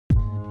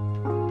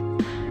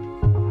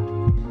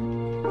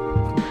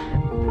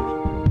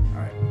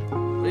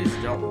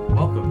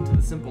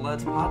the Simple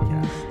Lads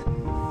podcast.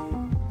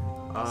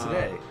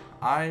 Today,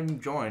 I'm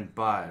joined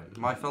by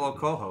my fellow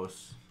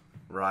co-hosts,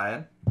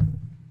 Ryan,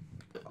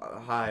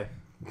 Hi.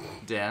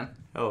 Dan,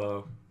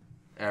 Hello.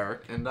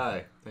 Eric, And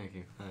I. Thank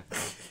you. Hi.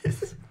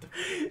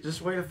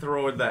 Just way to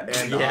throw in that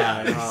and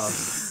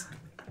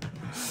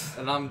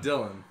and I'm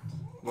Dylan.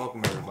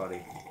 Welcome,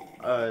 everybody.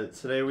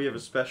 Today we have a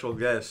special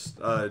guest.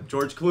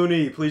 George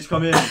Clooney, please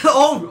come in.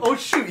 Oh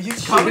shoot,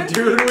 he's coming?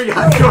 Dude, we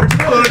got George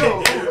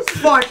Clooney.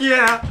 Fuck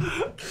yeah.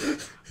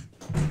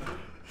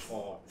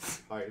 Oh,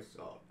 hi,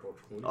 George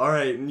Clooney.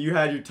 Alright, you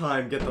had your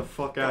time. Get the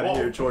fuck out of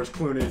here, George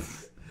Clooney.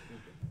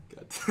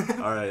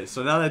 Alright,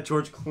 so now that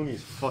George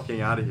Clooney's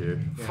fucking out of here,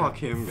 fuck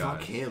him, guys.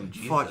 Fuck him,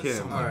 Jesus. Fuck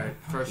him. Alright,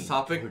 first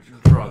topic,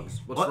 drugs.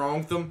 What's wrong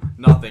with them?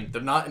 Nothing.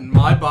 They're not in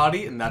my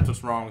body, and that's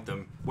what's wrong with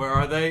them. Where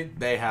are they?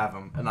 They have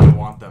them, and I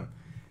want them.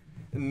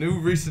 A new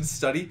recent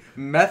study,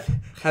 meth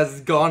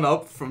has gone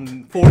up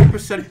from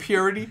 40%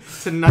 purity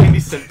to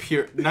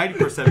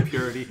 90%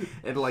 purity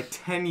in like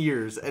 10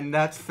 years, and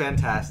that's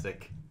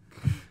fantastic.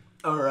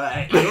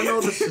 Alright. I don't know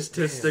the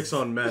statistics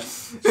on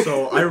meth,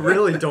 so I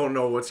really don't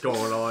know what's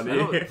going on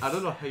here. I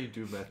don't know how you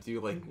do meth. Do you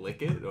like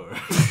lick it or?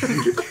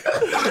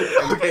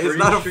 Okay, it's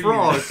not a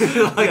frog.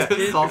 Like Yeah.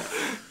 it's all...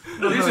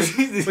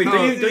 Wait,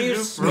 don't you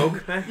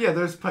smoke? Yeah,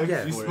 there's pipes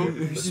Yeah, for you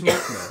it. smoke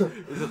meth.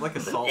 Is it like a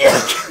salt?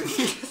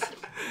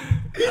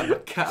 I'm a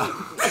cow.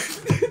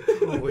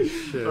 Holy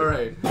shit.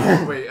 Alright.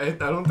 Wait, I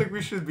don't think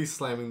we should be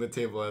slamming the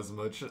table as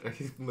much.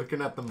 I'm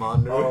looking at the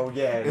monitor. Oh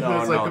yeah, And no,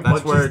 there's, like, a that's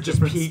bunch where of it just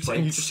different peaks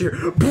and you spikes. just hear.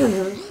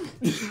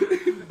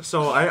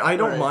 So I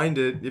don't Alright. mind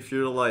it if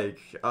you're like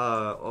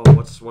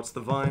what's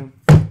the vine?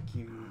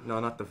 No,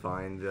 not the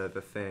vine,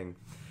 the thing.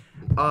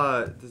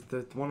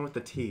 The one with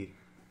the T.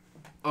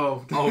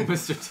 Oh,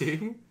 Mr.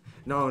 T.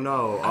 No.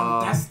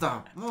 that's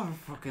the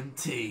motherfucking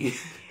tea.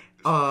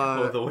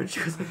 The one she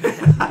goes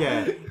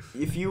Yeah.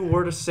 If you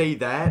were to say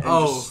that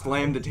and just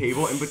slam the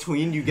table in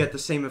between, you get the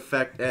same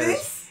effect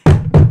as.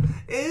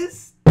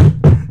 Is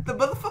the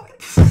motherfucking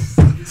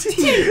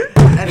T.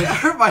 And it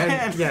hurt my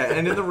hand. Yeah,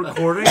 and in the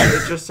recording,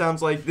 it just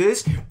sounds like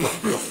this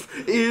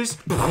is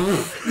the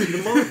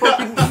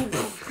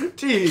motherfucking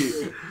T.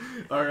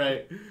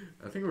 Alright.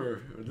 I think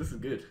this is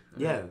good.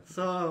 Yeah.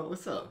 So,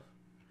 what's up?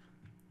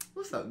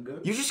 What's up,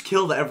 good? You just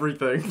killed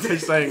everything by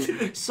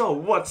saying, so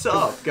what's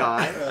up,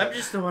 guy? I'm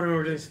just the one who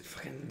we're doing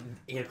fucking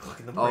 8 o'clock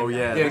in the Oh, morning.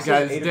 yeah. Yeah, this is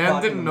guys, 8 Dan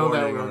o'clock in didn't the know that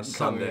morning we on were a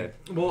Sunday.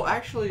 coming. Well,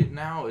 actually,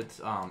 now it's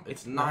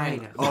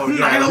 9. Oh,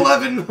 yeah.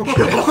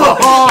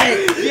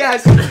 9/11.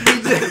 Yes!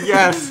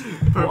 Yes!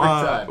 Perfect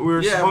time. We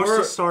were Yeah, supposed we're-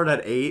 to start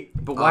at 8.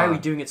 But why are we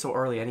doing it so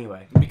early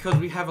anyway? Because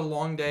we have a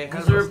long day ahead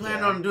Because of we were us,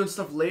 planning Dan. on doing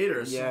stuff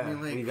later. So Yeah, I mean,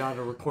 we like,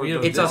 gotta record we the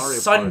have- It's a Mario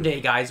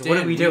Sunday, guys. What Dan,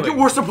 are we we- doing?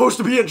 We're supposed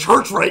to be in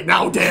church right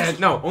now, Dan!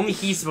 No, only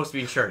he's supposed to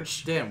be in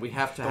church. Dan, we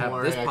have to Don't have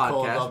worry, this I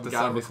called podcast. up We the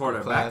gotta Sunday record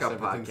our school class, backup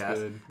everything's podcast,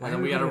 good. and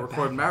then we gotta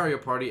record Mario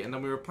Party, and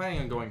then we were planning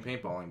on going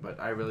paintballing, but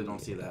I really don't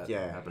see that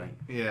happening.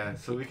 yeah,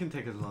 so we can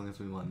take as long as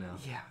we want now.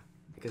 Yeah,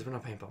 because we're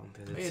not paintballing.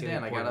 'Cause Hey it's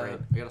Dan, I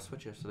important, got a right?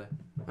 Switch yesterday.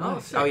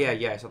 Oh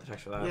yeah, I saw the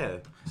text for that. Yeah,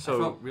 I so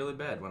felt really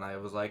bad when I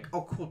was like,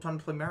 "Oh, cool, time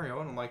to play Mario,"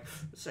 and I'm like,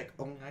 "It's like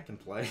only I can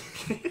play."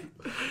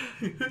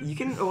 you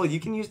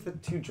can use the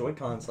 2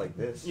 Joy-Cons like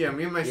this. Yeah,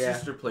 me and my Yeah.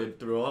 sister played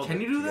through all. Can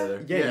of it you do that?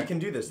 together. Yeah, you can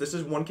do this. This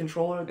is one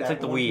controller. It's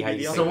like the Wii, how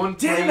you say it. Someone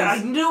Damn it, I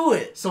plays. knew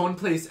it. Someone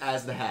plays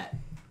as the hat.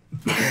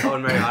 Oh,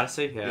 in Mario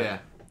Odyssey. Yeah.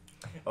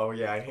 Oh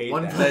yeah, I hate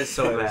One that. That is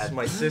so Because bad.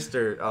 My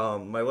sister,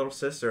 my little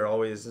sister,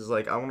 always is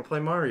like, I want to play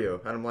Mario,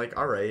 and I'm like,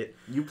 all right.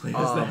 You play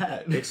as the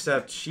hat.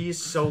 Except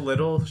she's so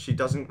little, she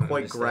doesn't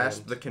quite understand.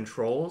 grasp the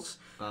controls,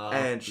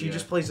 and she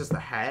just plays as the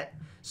hat.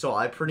 So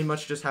I pretty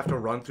much just have to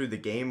run through the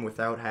game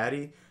without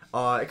Hattie.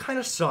 It kind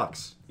of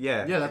sucks.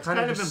 Yeah. Yeah, that's it kind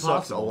of just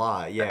sucks a impossible.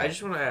 lot. Yeah. I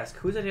just want to ask,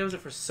 whose idea was it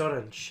for soda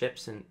and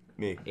chips and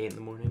Me. 8 in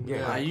the morning? Yeah, I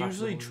 5 o'clock in the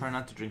usually morning? try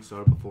not to drink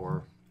soda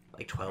before,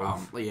 like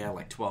 12.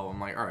 like 12.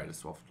 I'm like, all right,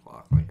 it's 12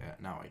 o'clock.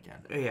 Like now I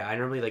can. Yeah, I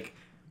normally like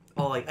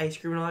ice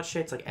cream and all that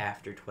shit. It's like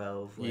after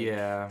 12. Like,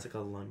 Yeah. it's like a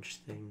lunch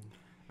thing.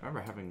 I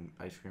remember having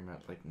ice cream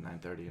at like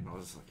 9:30, and I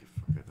was like,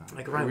 "Fuck it."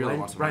 Like I Ryan, really why,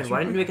 want some Ryan, ice why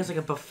cream didn't you right make us like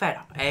a buffet?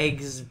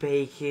 Eggs,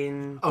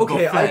 bacon.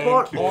 Okay, I buffet,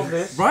 bought all cubes.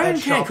 this. Ryan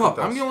at can't Shop cook.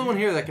 with I'm Us. the only one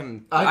here that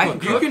can. I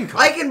cook. can You cook. can cook.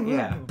 I can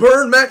Yeah.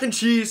 burn mac and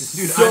cheese.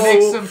 Dude, so... I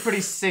make some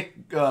pretty sick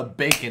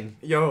bacon.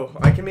 Yo,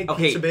 I can make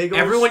Okay, pizza bagels.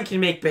 everyone can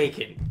make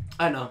bacon.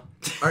 I know.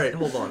 All right,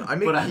 hold on. I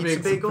make But I pizza make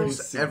some pretty bagels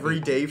sick every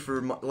bagels. day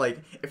for like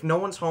if no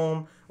one's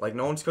home, like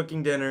no one's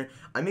cooking dinner.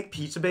 I make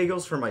pizza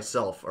bagels for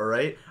myself. All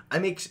right, I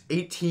make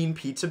 18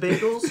 pizza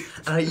bagels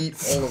and I eat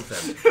all of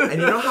them.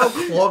 And you know how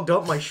clogged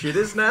up my shit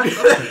is now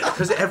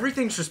because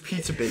everything's just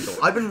pizza bagel.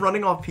 I've been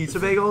running off pizza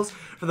bagels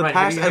for the Ryan,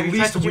 past have at you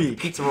least tried a to do week.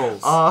 Pizza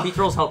rolls.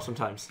 Pizza rolls help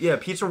sometimes. Yeah,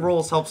 pizza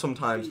rolls help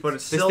sometimes, but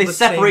it's They, still they the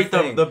separate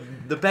same thing.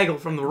 the bagel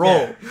from the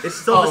roll. Yeah, it's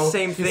still the Oh,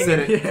 same he thing said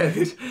in the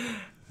end.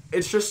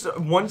 It's just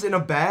one's in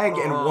a bag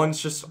and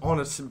one's just on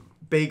a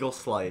bagel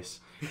slice.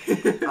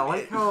 I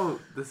like how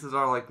this is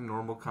our like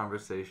normal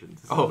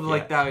conversations. This Oh, is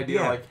like yeah. the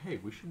idea, Yeah. like, hey,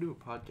 we should do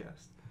a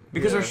podcast.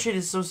 Because our Yeah. shit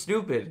is so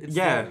stupid. It's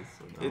Yeah.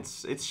 so dumb.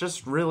 it's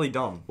just really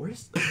dumb.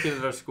 Where's A kid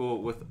at our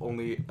school with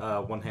only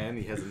one hand,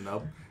 he has a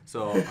nub.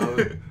 So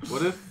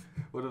what if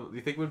do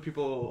you think when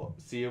people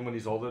see him when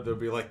he's older, they'll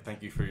be like,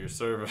 "Thank you for your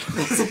service."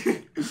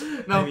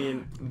 No, I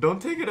mean,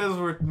 don't take it as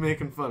we're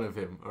making fun of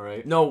him. All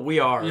right. No, we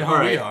are. Yeah, All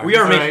right. We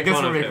are All right, making I guess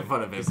fun we're of making him.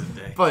 fun of him. He's a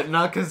dick. But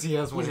not because he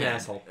has one He's an hand.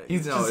 asshole.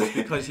 He's no, just it's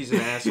because he's an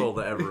asshole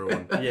to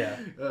everyone. Yeah.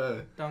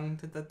 Dun, dun,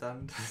 dun,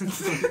 dun.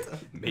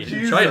 Made in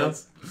Jesus. China.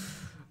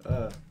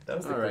 That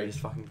was The All right. greatest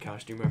fucking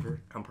costume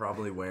ever. I'm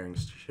probably wearing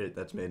shit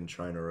that's made in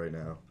China right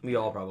now. We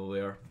all probably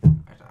are.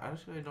 I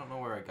actually don't know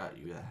where I got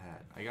you that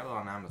hat. I got it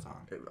on Amazon.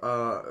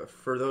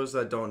 For those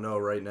that don't know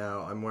right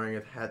now, I'm wearing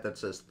a hat that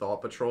says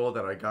Thought Patrol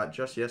that I got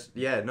just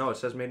Yeah, no, it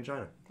says made in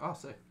China. Oh,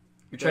 sick.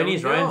 You're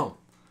Chinese, There we right? go.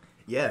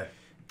 Yeah.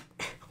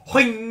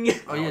 Hoing!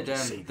 Oh yeah,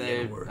 just say Dan. the They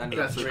N-word. ended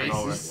up That's sleeping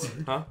racist.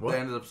 over. Huh? What? They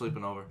ended up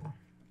sleeping over.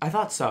 I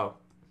thought so.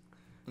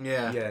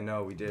 Yeah. Yeah,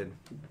 no, we did.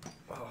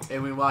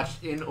 And we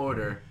watched in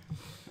order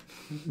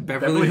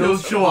Beverly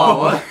Hills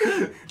Chihuahua,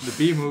 the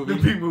B the movie.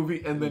 B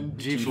movie and then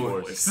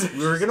G-Force.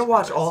 We were gonna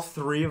watch all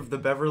 3 of the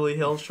Beverly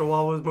Hills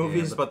Chihuahua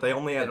movies, but but they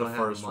only They had the don't have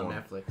first them on one.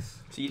 Netflix.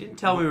 So you didn't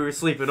tell me we were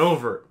sleeping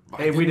over.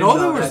 Hey, we didn't didn't know know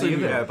they were that sleeping.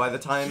 either. Yeah, by the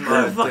time You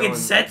could have fucking Dylan-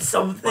 said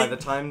something. by the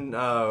time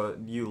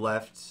you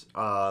left,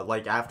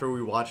 like after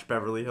we watched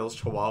Beverly Hills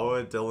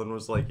Chihuahua, Dylan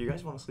was like, "You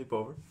guys want to sleep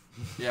over?"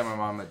 Yeah, my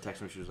mom had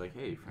texted me. She was like,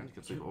 "Hey, friends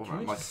can sleep over."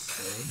 I'm like,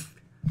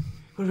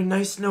 Would have been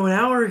nice to know an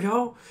hour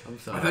ago. I'm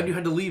sorry. I thought you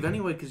had to leave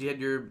anyway because you had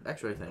your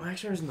X-ray thing. Well,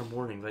 actually, it was in the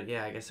morning, but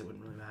yeah, I guess it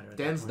wouldn't really matter. at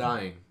that Dan's point.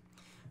 dying.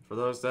 For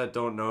those that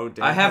don't know,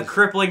 Dan I have has-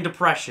 crippling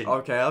depression.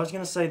 Okay, I was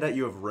gonna say that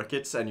you have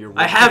rickets and your.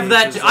 I have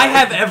that. I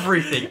have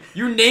everything.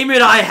 You name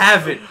it, I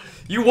have it.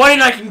 You want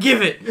it, I can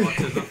give it.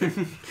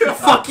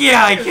 Fuck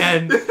yeah, I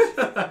can.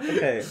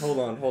 Okay, hold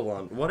on.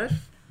 What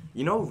if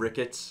you know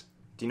rickets?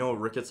 Do you know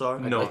what rickets are?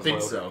 No. I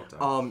think so.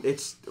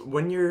 It's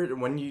when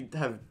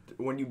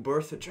you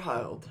birth a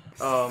child.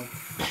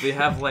 They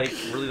have like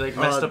really like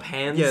messed up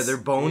hands. Yeah, their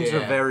bones are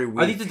Yeah. very weak.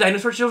 Are these the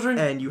dinosaur children?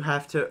 and you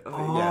have to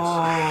Oh.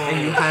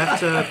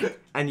 yes,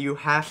 and you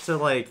have to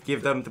like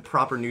give them the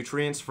proper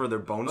nutrients for their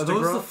bones Are to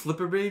those grow. the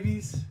flipper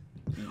babies?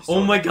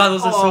 Oh my god,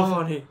 those are so Oh.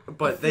 funny.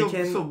 But they I feel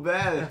can. so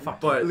bad.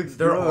 But It looks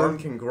their gross. arm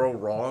can grow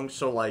wrong,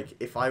 so like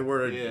if I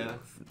were to Yeah.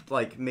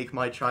 like make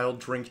my child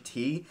drink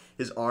tea,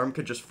 his arm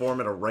could just form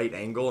at a right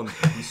angle and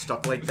be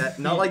stuck like that.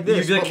 Not like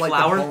this, You'd be but like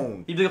flower. the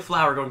bone. You'd be like a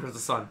flower going towards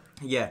the sun.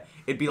 Yeah,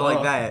 it'd be like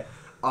Oh. that.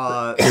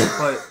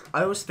 But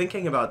I was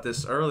thinking about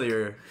this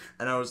earlier,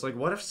 and I was like,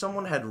 what if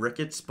someone had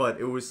rickets, but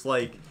it was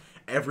like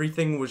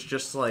everything was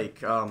just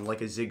like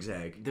a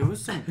zigzag. There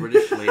was some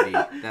British lady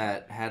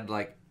that had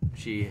like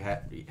she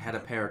had a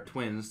pair of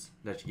twins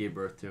that she gave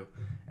birth to,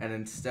 and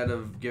instead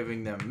of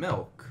giving them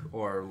milk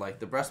or like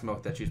the breast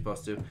milk that she's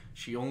supposed to,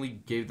 she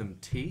only gave them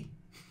tea.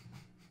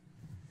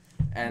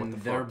 And What the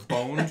their fuck?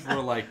 bones were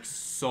like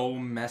so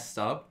messed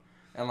up,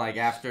 and like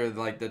after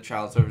like the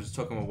child services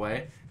took them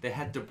away, they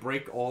had to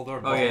break all their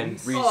Oh yeah,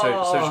 bones.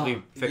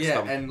 surgically fix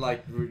yeah, them. and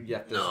like you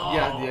have to, No.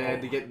 yeah, you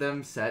had to get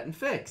them set and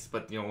fixed.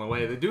 But the only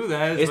way to do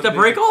that Is when to they-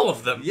 break all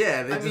of them.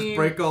 Yeah, they I just mean,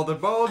 break all their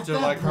bones. They're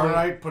at like, that all point-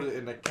 right, put it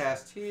in a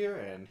cast here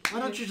and. Why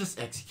don't you just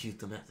execute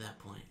them at that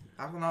point?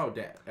 I don't know,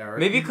 Eric.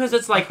 Maybe because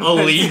it's like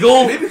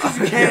illegal. Maybe because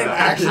you can't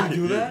actually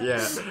do that.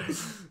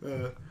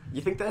 Yeah.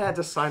 You think they had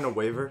to sign a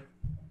waiver?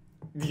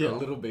 Yeah,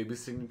 little baby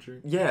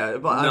signature. Yeah,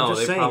 but No, I'm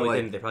just they saying, probably like,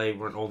 didn't. They probably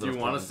weren't old Do you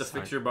enough. want us to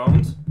sign. fix your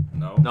bones?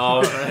 No. No.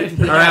 Alright,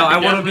 I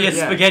want to be a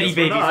Yeah, spaghetti that's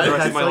baby what- for the rest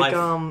that's of my like,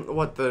 life.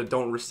 what the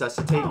don't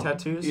resuscitate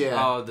tattoos? Yeah.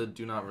 Oh, the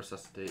do not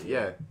resuscitate.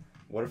 Yeah.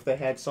 What if they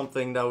had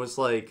something that was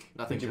like?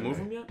 Nothing. Did you move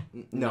them yet?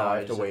 No, I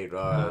have to wait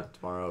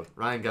tomorrow.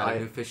 Ryan got I- a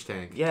new fish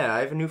tank. Yeah, I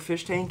have a new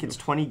fish tank. It's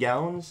 20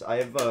 gallons.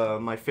 I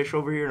have my fish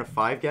over here in a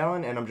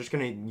 5-gallon, and I'm just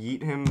gonna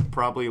yeet him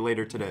probably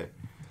later today.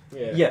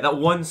 Yeah, that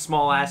one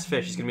small ass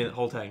fish is gonna be in the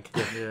whole tank.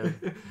 Yeah.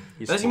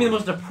 He's That's gonna be the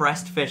fine. most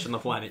depressed fish on the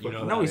planet. You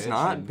know No, that. he's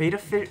not. Beta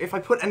fish. If I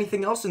put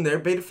anything else in there,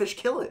 beta fish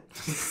kill it.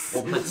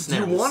 Well, that's Do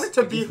you snails. want it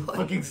to be like?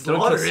 Fucking Don't kill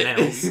slaughter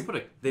snails. it. Put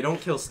a, They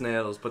don't kill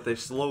snails, but they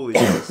slowly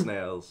kill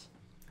snails.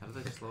 how do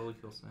they slowly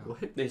kill snails?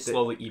 What? They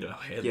slowly eat a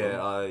head.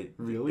 Yeah.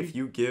 Really? If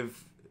you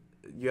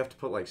have to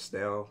put like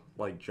snail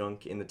like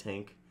junk in the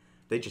tank.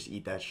 They just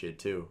eat that shit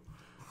too.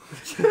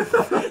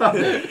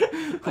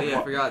 Oh yeah,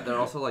 I forgot. They're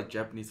also like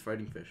Japanese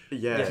fighting fish.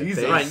 Yeah,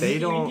 Jesus. Right, they you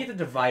don't. can get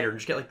the divider and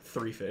just get like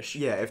 3 fish.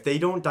 Yeah, if they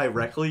don't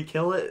directly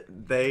kill it,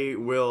 they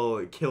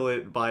will kill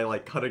it by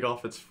like cutting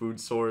off its food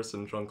source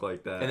and junk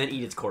like that. And then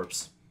eat its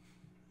corpse.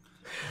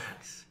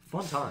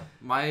 fun time.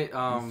 My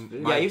Yeah,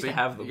 my I used to big-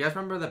 have them. You guys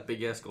remember that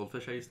big ass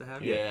goldfish I used to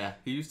have? Yeah.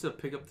 He used to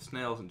pick up the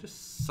snails and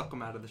just suck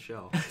them out of the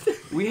shell.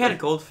 We had a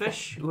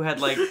goldfish who had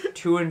like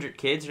 200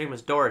 kids. Her name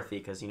was Dorothy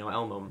because, you know,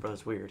 Elmo, my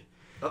brother's weird.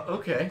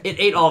 Okay. It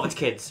ate all of its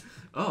kids.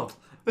 Oh.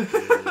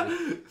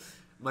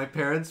 My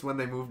parents, when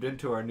they moved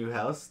into our new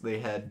house, they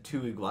had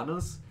 2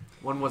 iguanas.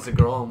 One was a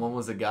girl and one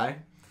was a guy.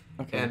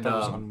 Okay, And,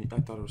 I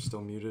thought it was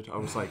still muted. I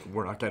was like,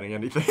 we're not getting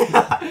anything.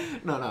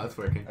 No, it's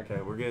working.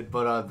 Okay, we're good.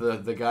 But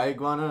the guy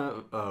iguana,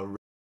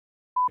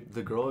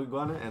 the girl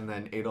iguana, and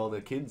then ate all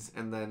the kids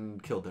and then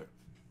killed her.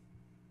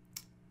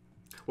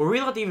 Were we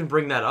allowed to even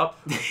bring that up?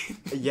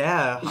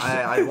 Yeah,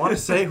 I want to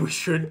say we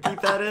should keep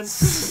that in.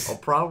 I'll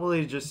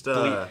probably just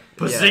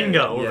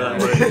Bazinga over yeah.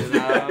 that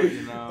word.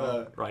 You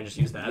know. Ryan just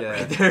used that Yeah.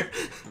 right there.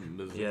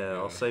 Yeah,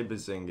 I'll say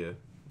bazinga.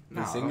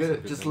 No,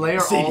 Bazinga, just Bazinga.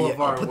 layer all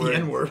of I'll our put words. the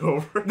N-word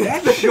over.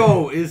 That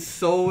show is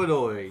so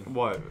annoying.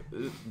 What?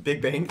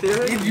 Big Bang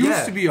Theory? It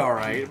used to be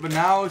alright, but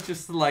now it's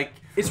just like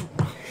It's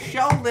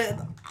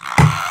Sheldon.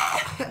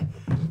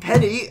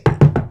 Penny.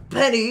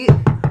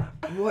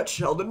 What,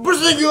 Sheldon?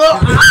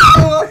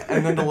 Bazinga!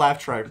 And then the laugh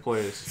track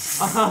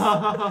plays.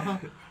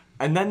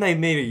 And then they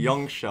made a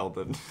young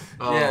Sheldon.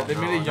 Yeah, they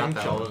no, made a not young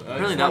that Sheldon. one.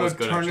 Apparently that was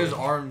good, Turn his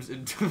actually. arms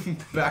into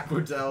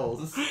backwards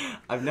L's.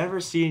 I've never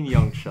seen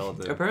Young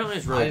Sheldon. Apparently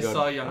it's really I good.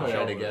 saw Young Oh, yeah, I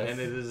Sheldon, guess. and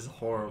it is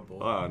horrible.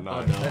 Oh, no.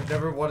 Oh, no. I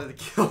never wanted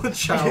to kill a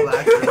child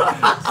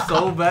actor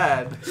so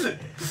bad.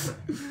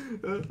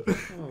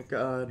 Oh,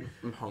 God.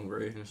 I'm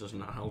hungry. This is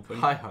not helping.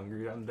 Hi,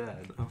 hungry. I'm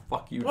dead. Oh,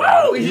 fuck you,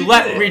 Whoa, Dad. he You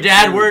left did me, it.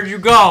 Dad. Where'd you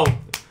go?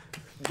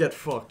 Get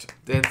fucked.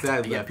 Dan's dad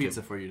I got left pizza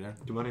him. for you, Dan.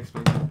 Do you want to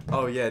explain?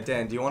 Oh, yeah,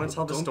 Dan, do you want to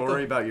tell the Don't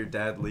story the- about your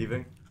dad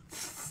leaving?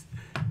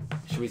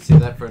 Should we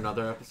save that for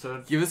another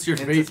episode? Give us your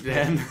vape,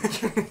 Dan.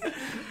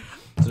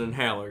 It's an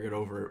inhaler. Get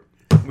over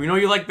it. We know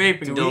you like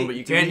vaping, Do Dylan, we- but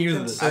you do can't we use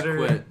consider-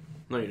 I this. quit.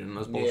 No, you didn't.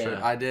 That's bullshit.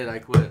 Yeah. I did. I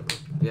quit.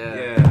 Yeah.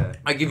 Yeah.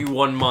 I give you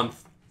 1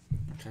 month.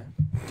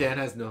 Dan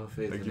has no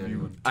faith I in give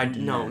anyone.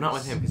 you No, not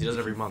with him because he does it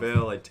every month.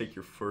 Fail, I take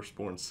your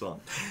firstborn son.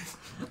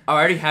 I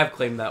already have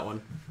claimed that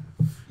one.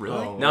 Really?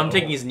 Oh. Now I'm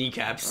taking his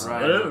kneecaps.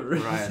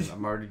 Ryan,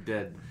 I'm already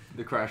dead.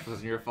 The crash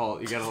wasn't your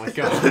fault. You gotta let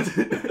go.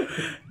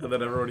 And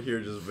then everyone here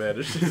just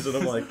vanishes, and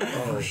I'm like,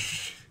 oh.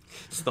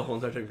 It's the whole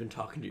entire time you've been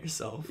talking to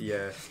yourself.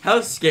 Yeah. How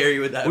scary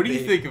would that What be? do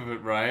you think of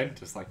it, Ryan?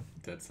 Just like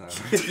dead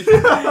silence.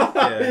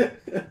 Yeah.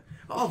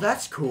 Oh,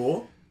 that's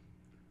cool.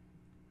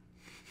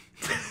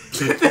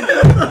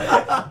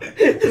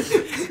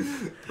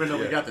 But no,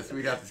 we got this.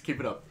 We got this. Keep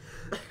it up.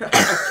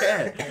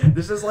 Okay.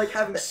 This is like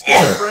having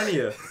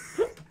schizophrenia.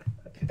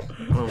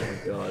 Oh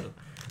my god.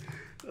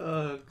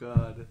 Oh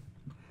God.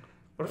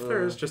 What if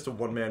there is just a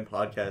one-man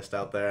podcast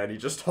out there and he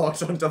just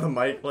talks onto the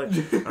mic like,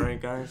 all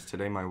right, guys,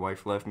 today my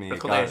wife left me.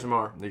 That's called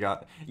ASMR. They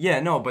got, yeah,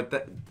 no, but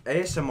the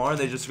ASMR,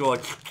 they just go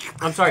like,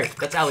 I'm sorry,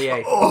 that's Allie.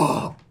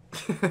 oh.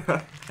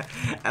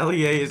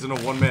 LEA isn't a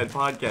one-man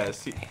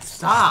podcast.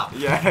 Stop.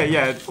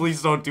 Yeah,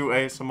 please don't do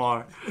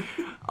ASMR.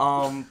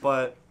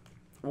 But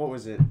what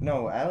was it?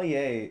 No,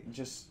 LEA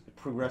just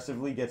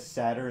progressively gets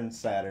sadder and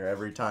sadder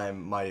every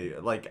time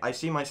I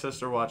see my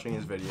sister watching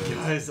his videos.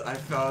 Guys, I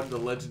found the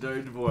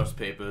legendary divorce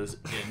papers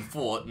in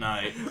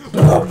Fortnite.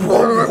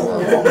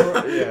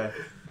 Yeah.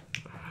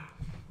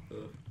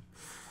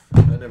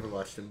 I never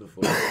watched him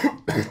before.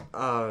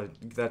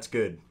 That's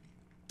good.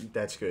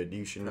 That's good.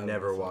 You should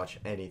never watch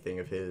anything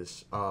of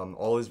his.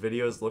 All his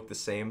videos look the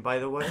same, by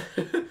the way.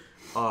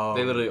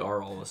 They literally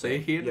are all the So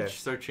same. he had Yeah. to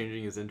start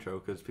changing his intro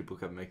because people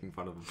kept making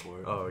fun of him for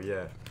it. Oh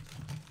yeah.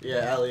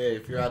 Yeah, Allie,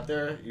 if you're out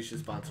there, you should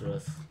sponsor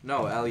us.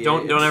 No, Ali.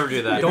 Don't ever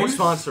do that. Don't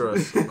sponsor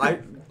us. You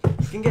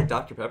can get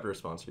Dr. Pepper to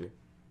sponsor you.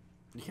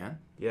 You can?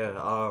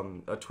 Yeah.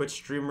 A Twitch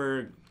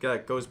streamer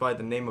goes by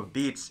the name of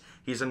Beats.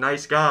 He's a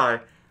nice guy.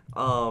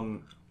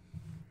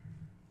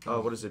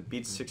 What is it?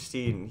 Beats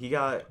 16. He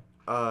got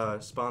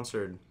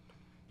sponsored.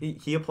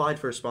 He applied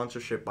for a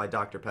sponsorship by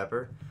Dr.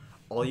 Pepper.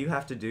 All you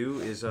have to do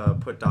is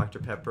put Dr.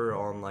 Pepper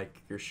on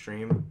like your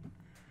stream.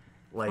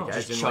 Like Just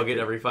as in chug like, it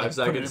every 5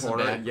 like, put it in seconds. the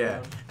corner, background.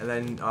 yeah, and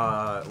then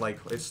like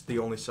it's the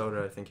only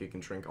soda I think you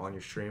can drink on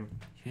your stream.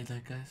 Hear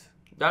that, guys?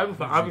 I'd be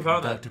fine with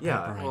that.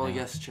 Yeah. Well, I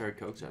guess cherry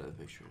coke's out of the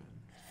picture.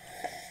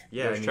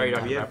 Yeah, There's cherry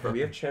Dr. we have Pepper. we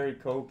have cherry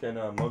coke and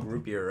mug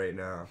root beer right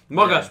now.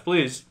 Mug us,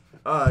 please.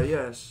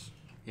 Yes.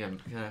 Yeah,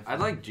 I'd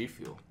like G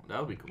Fuel. That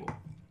would be cool.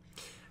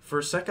 For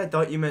a sec, I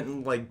thought you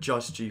meant like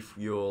just G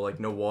Fuel, like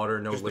no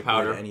water, no Just the liquid,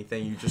 powder.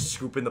 anything. You just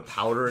scoop in the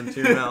powder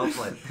into your mouth,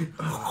 like.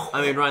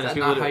 I mean, Ryan, Is that's that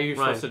not how Ryan, you're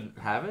supposed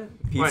to have it?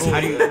 Ryan, how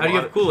do you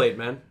have Kool-Aid,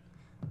 man?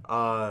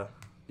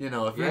 You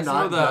know, if You you're guys know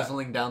not that-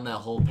 guzzling down that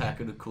whole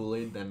packet of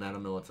Kool-Aid, then I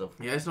don't know what's up.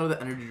 You guys know the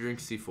energy drink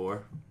C4?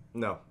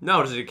 No.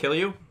 No, does it kill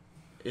you?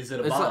 Is it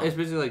a It's, bomb? like, it's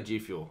basically like G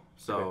Fuel.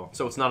 So,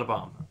 So it's not a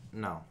bomb.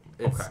 no.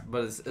 It's, Okay.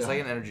 But it's Yeah. like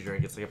an energy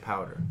drink. It's like a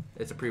powder.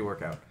 It's a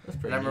pre-workout. That's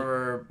And pretty I neat.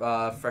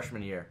 remember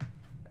freshman year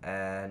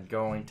and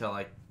going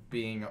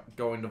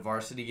to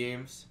varsity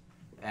games,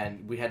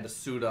 and we had to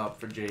suit up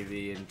for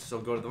JV and still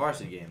go to the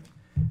varsity game.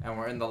 And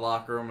we're in the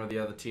locker room of the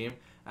other team.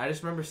 I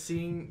just remember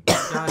seeing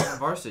guys on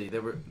varsity. They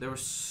were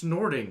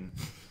snorting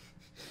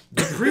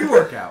the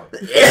pre-workout,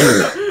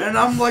 and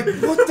I'm like,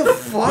 what the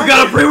fuck? We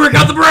gotta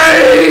pre-workout the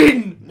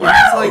brain! It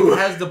just like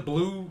has the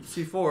blue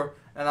C4,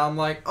 and I'm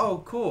like,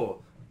 oh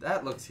cool,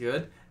 that looks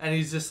good. And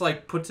he's just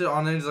like puts it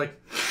on, and he's like,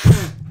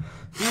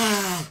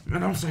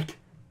 and I was like,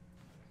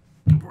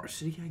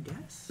 varsity, I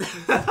guess.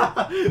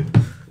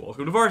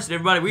 Welcome to varsity,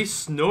 everybody. We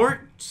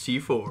snort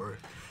C4.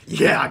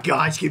 Yeah,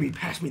 guys,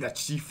 pass me that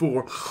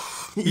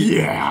C4.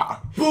 Yeah.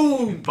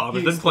 Boom! Bomb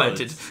has He been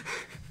planted.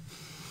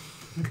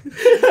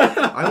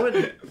 I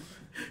would.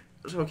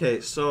 Okay,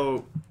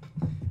 so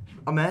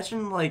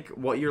imagine like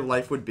what your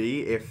life would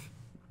be if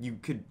you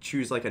could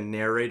choose like a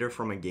narrator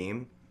from a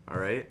game All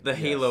right. The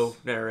Halo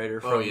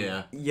narrator from. Oh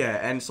yeah. Yeah,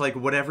 and it's like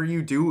whatever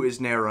you do is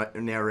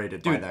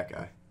narrated by Dude. that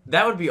guy.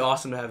 That would be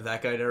awesome to have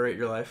that guy narrate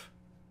your life.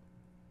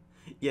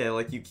 Yeah,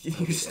 like you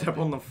step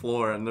on the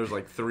floor and there's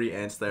like 3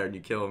 ants there and you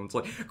kill them. It's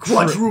like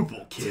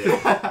quadruple kill.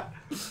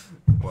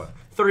 What?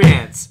 3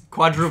 ants.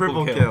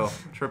 Quadruple Triple kill.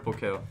 Triple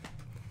kill.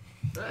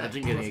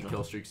 Imagine getting a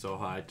kill streak so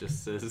high, it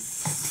just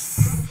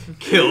says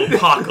Kill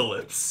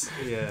apocalypse.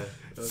 Yeah.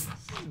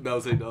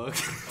 Mousy dog.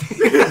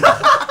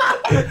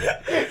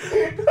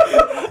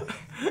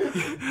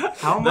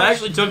 How That much?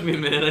 actually took me a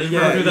minute. I just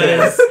Yeah, remember who that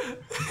yeah. is.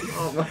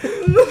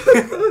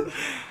 Oh my.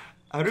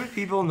 How do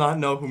people not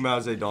know who Mao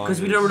Zedong is?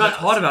 Because we're not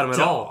taught about him at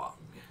all.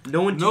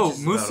 No one No, teaches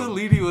us about him.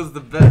 Mussolini was the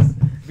best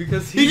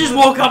because He just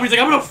woke up and he's like,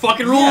 I'm gonna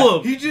fucking roll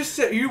him. He just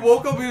said he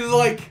woke up. He was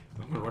like,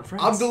 I'm gonna run for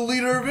 "I'm the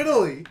leader of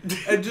Italy,"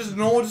 and just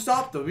no one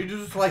stopped him. He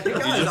just like, "Hey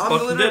guys, just I'm the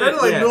fucking leader did of it.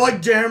 Italy." Yeah. And they're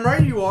like, "Damn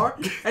right you are."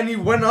 And he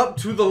went up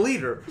to the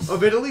leader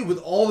of Italy with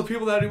all the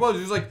people that he was.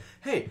 He was like,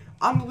 "Hey,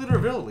 I'm the leader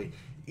of Italy.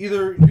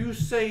 Either you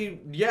say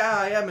yeah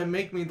I am and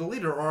make me the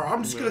leader, or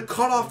I'm just gonna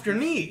cut off your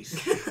knees."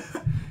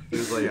 He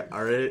was like,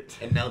 all right.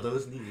 And now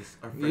those knees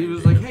are. He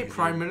was like, "Hey,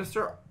 Prime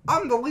Minister,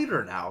 I'm the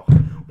leader now.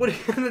 What are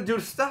you gonna do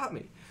to stop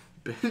me,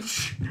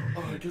 bitch?"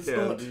 Oh, I just Yeah,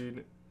 thought.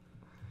 dude.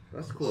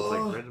 That's cool.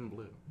 It's like red and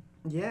blue.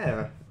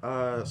 Yeah.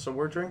 So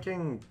we're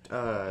drinking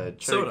cherry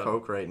Soda.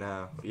 Coke right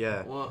now.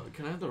 Yeah. Well,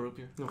 can I have the root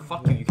beer? No,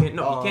 fuck you. You can't.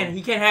 No, Um, you can't.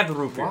 He can't have the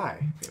root beer.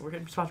 Why? We're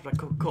getting sponsored by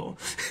Coca-Cola.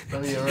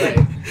 Oh, you're right.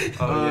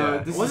 Oh yeah.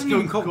 This wasn't is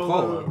even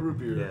Coca-Cola. root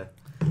beer.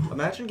 Yeah.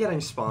 Imagine getting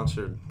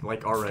sponsored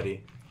like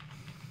already.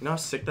 You know how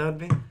sick that would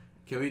be?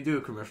 Can we do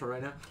a commercial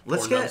right now?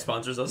 Let's Pornhub get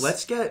sponsors us.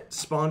 let's get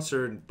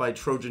sponsored by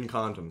Trojan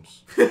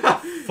condoms.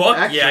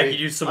 Fuck yeah, I could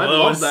use some of I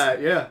those. love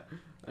that. Yeah,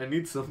 I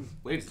need some.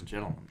 Ladies and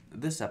gentlemen,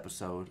 this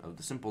episode of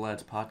the Simple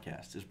Lads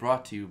podcast is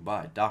brought to you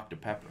by Dr.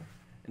 Pepper.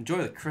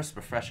 Enjoy the crisp,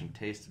 refreshing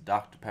taste of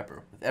Dr.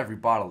 Pepper with every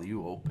bottle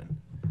you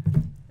open.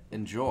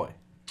 Enjoy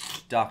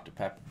Dr.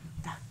 Pepper.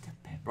 Dr.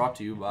 Pepper. Brought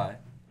to you by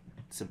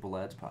Simple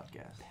Lads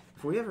podcast.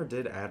 If we ever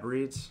did ad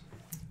reads,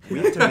 we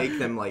have to make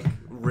them like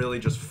really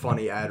just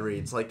funny ad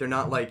reads. Like they're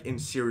not like in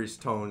serious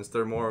tones.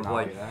 They're more of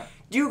like,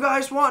 "Do you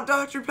guys want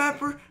Dr.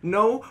 Pepper?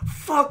 No?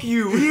 Fuck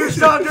you. Here's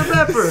Dr.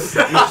 Pepper." You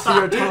just see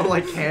a ton of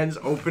like cans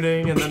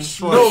opening and then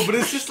just, like, No, but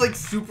it's just like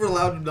super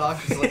loud and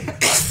obnoxious. Like,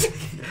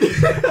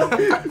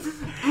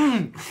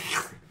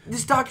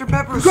 this Dr.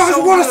 Pepper is you guys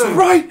so want a good.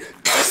 Sprite?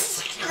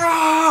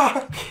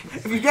 Ah!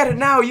 If you get it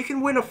now, you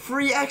can win a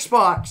free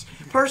Xbox.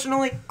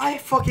 Personally, I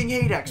fucking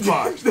hate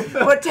Xbox.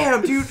 But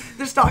damn, dude,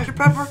 this Dr.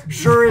 Pepper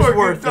sure is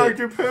worth it.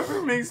 Dr.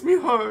 Pepper makes me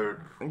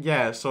hard.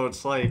 Yeah, so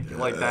it's like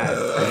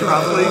that.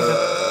 Probably.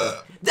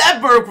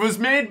 That burp was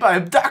made by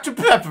Dr.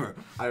 Pepper.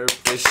 I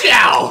replaced,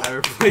 Chow! I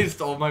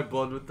replaced all my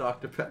blood with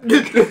Dr. Pepper.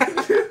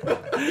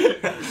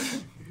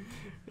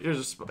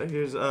 Here's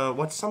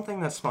what's something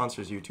that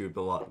sponsors YouTube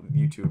a lot?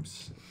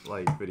 YouTube's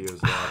like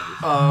videos a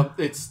lot.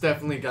 It's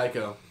definitely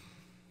Geico.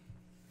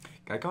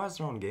 Geico has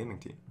their own gaming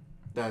team.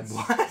 That's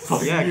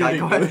Yeah,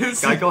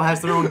 Geico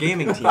has their own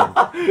gaming team.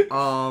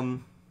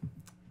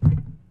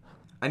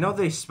 I know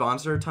they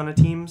sponsor a ton of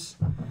teams,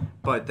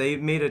 but they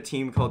made a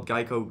team called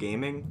Geico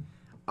Gaming.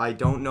 I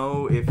don't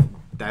know if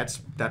that's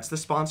the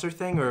sponsor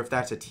thing or if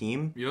that's a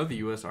team. You know the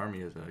U.S. Army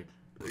is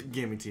a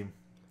gaming team.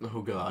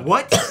 Oh God.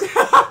 What?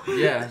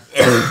 Yeah.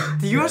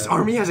 The U.S.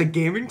 Army has a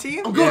gaming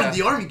team? I'm going Yeah. to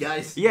the army,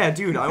 guys. Yeah,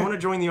 dude, I want to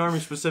join the army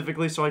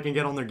specifically so I can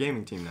get on their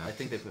gaming team now. I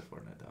think they play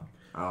Fortnite though.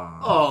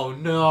 Oh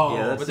no.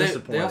 Yeah, that's But they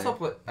disappointing. also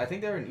play. I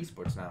think they're in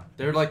esports now.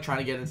 They're like trying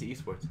to get into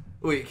esports.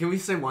 Wait, can we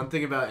say one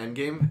thing about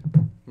Endgame?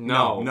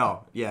 No.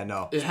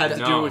 It had to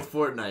do No. with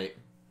Fortnite.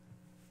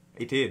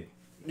 It did.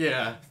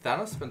 Yeah.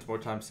 Thanos spends more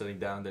time sitting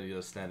down than he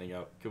does standing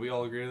up. Can we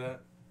all agree to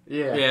that?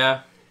 Yeah. Yeah.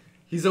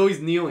 He's always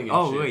kneeling and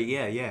Oh, shit. wait,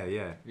 yeah.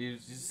 He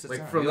just sits Like,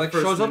 down. from He the like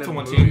first shows up minute to of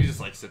one the team. He movie. just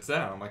like sits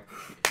down. I'm like,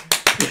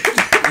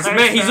 This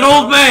man, he's an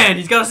old man.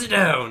 He's gotta sit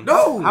down.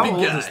 no. How big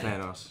old guy. is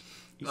Thanos?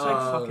 He's like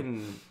Uh,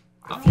 fucking.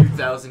 A few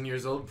thousand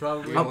years old,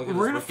 probably. Look at We're this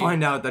gonna wiki.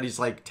 find out that he's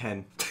like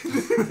 10.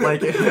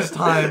 Like in his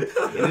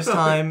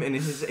time, in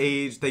his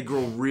age, they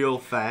grow real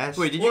fast.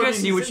 Wait, did Well, you I guys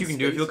mean, see he's what in you can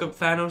do if you space. look up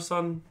Thanos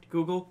on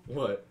Google?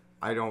 What?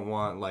 I don't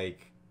want like.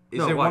 Is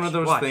No, it one watch, of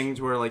those watch.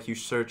 things where like you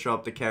search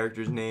up the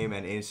character's name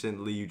and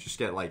instantly you just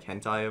get like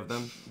hentai of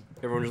them?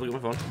 Everyone just look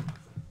at my phone.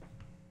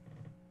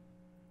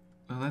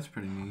 Oh, that's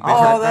pretty neat.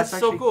 Oh, That's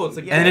that's so actually- cool. It's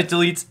like yeah. And it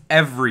deletes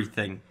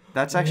everything.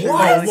 That's actually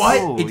What? really What?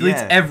 cool. It deletes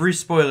yeah. every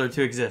spoiler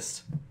to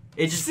exist.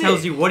 It just Sick.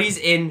 tells you what he's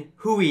in,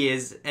 who he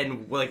is,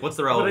 and like what's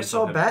the But I relevance.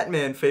 saw of him.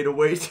 Batman fade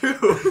away too.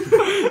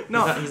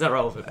 No, he's not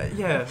relevant.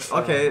 Yeah.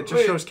 Okay. It just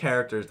Wait. shows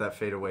characters that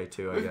fade away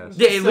too. I guess.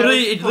 Yeah, it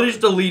literally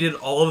just deleted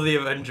all of the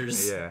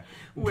Avengers. Yeah.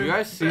 Do you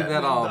guys see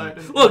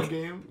that? Look.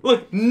 Game.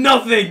 Look,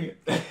 nothing.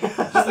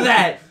 Just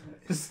that.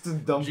 Just a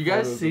dumb Did you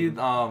guys photos see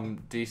of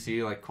him.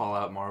 DC like call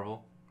out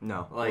Marvel?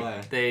 No. Like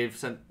Why? they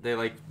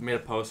like made a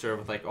poster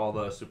with like all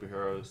the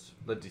superheroes,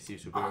 the DC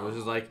superheroes.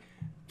 It's like,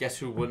 guess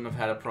who wouldn't have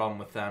had a problem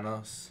with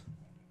Thanos?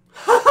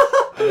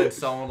 And then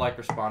someone like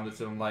responded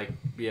to them like,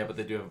 yeah, but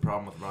they do have a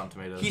problem with Rotten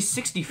Tomatoes. He's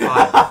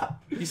 65.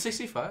 He's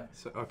 65.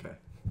 So, okay.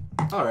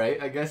 All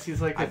right, I guess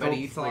he's like I a bet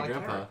he eats a my lot of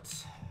grandpa.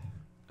 carrots.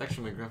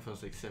 Actually, my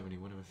grandpa's like 70.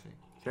 What am I saying?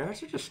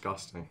 Carrots are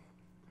disgusting.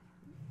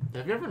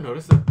 Have you ever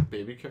noticed that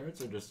baby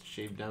carrots are just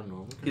shaved down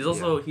normal?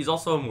 He's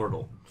also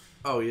immortal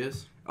Oh, he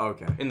is?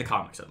 Okay. in the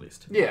comics, at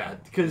least. Yeah,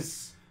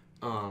 because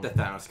The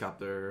Thanos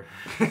copter.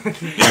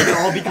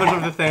 All because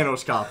of the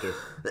Thanos copter.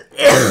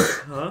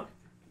 Huh?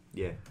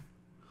 Yeah.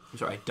 I'm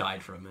sorry, I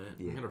died for a minute.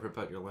 I'm gonna rip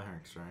out your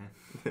larynx,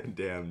 right?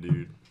 Damn,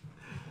 dude.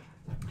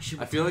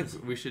 I feel like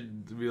we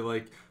should be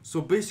like,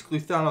 so basically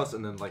Thanos,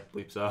 and then like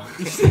bleeps out.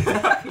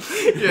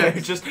 Yeah,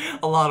 just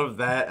a lot of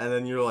that, and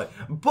then you're like,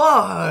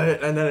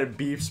 but, and then it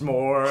beeps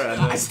more,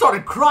 and I then,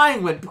 started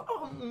crying when.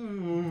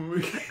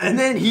 and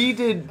then he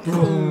did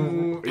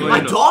boom. Wait, My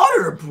no.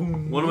 daughter.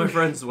 Boom. One of my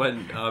friends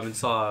went and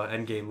saw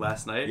Endgame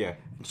last night. Yeah.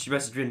 And she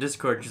messaged me in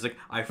Discord, and she's like,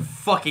 I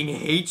fucking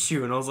hate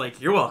you. And I was like,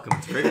 you're welcome.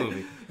 It's a great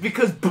movie.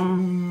 Because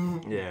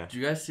boom. Yeah. Did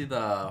you guys see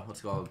the what's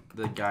it called,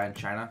 the guy in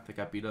China that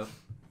got beat up?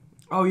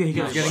 Oh, yeah, he He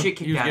got was shit getting, kicked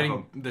he was out of getting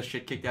him. the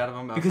shit kicked out of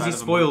him Because he outside of a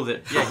spoiled movie.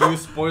 it. Yeah, he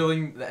was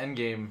spoiling the end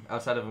game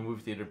outside of a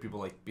movie theater. People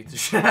like beat the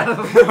shit out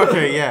of him.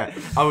 Okay, yeah.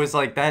 I was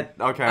like, that,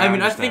 okay. I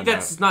mean, I understand think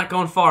that's not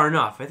going far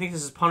enough. I think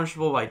this is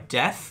punishable by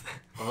death.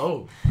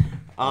 Oh.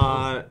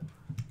 that.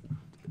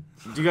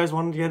 Do you guys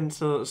want to get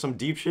into some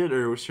deep shit,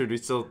 or should we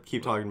still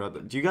keep talking about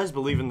that? Do you guys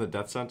believe in the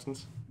death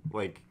sentence?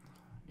 Like,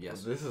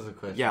 Yes. This is a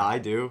question. yeah, I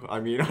do. I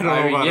mean, I don't know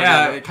I mean, about yeah,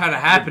 everyone. it kind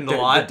of happened a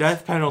lot. The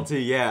death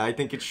penalty, yeah, I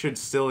think it should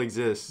still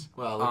exist.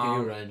 Wow, look at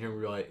Um, you, Ryan.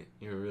 You're white.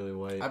 You're really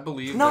white. I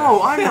believe. No,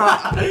 that- I'm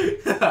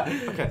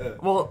not. Okay.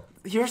 Well,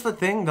 here's the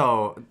thing,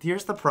 though.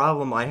 Here's the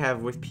problem I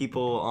have with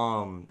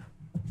people.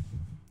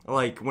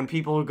 Like when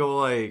people go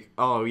like,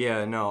 "Oh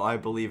yeah, no, I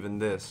believe in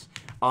this."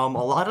 A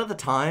lot of the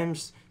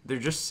times they're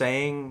just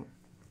saying,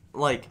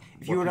 like,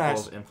 if you what were to people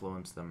ask, have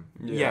influenced them.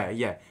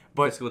 yeah.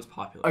 But Basically, what's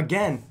popular.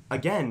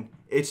 again,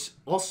 it's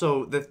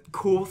also the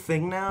cool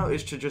thing now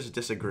is to just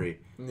disagree.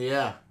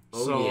 Yeah.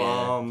 Oh, So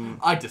yeah.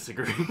 I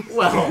disagree.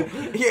 Well,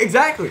 yeah,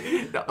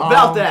 exactly.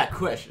 about that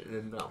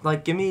question. No.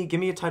 Like, give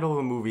me a title of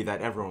a movie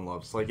that everyone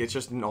loves. Like, it's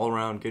just an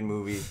all-around good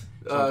movie.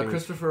 Something-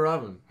 Christopher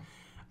Robin.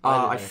 I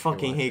didn't actually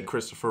fucking watch hate it.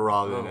 Christopher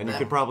Robin, Oh, and you man.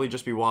 could probably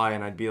just be why,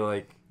 and I'd be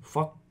like,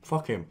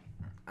 fuck him.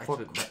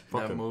 Actually,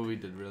 fuck that him. movie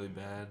did really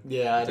bad.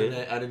 Yeah, I Did?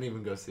 didn't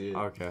even go see it.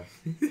 Okay.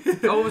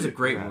 Oh, it was a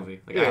great Yeah. movie.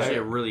 Like, Yeah. actually,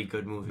 a really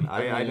good movie.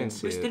 I didn't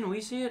see it. Didn't we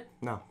see it?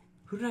 No.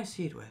 Who did I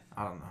see it with?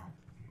 I don't know.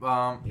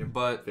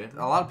 But fan?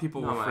 a lot of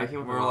people No, were, I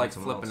came up were with like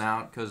someone flipping else.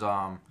 out because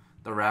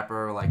the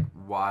rapper like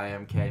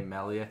YMK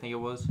Melly, I think it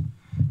was,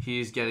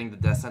 he's getting the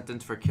death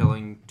sentence for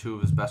killing two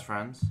of his best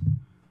friends.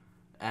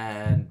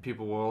 And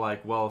people were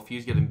like, well, if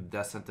he's getting the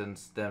death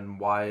sentence, then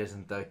why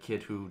isn't the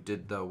kid who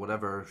did the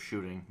whatever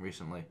shooting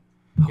recently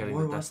getting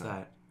Where the death was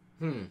sentence?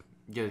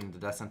 that? Getting the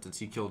death sentence?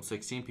 He killed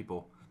 16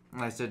 people.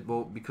 And I said,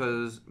 well,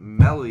 because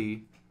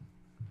Melly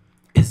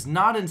is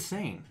not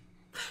insane.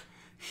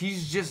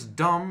 He's just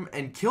dumb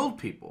and killed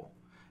people.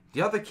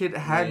 The other kid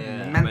had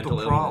Yeah. mental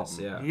Mental problems.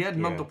 illness, yeah. He had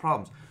mental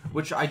problems,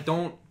 which I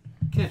don't.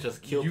 You can't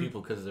just kill You-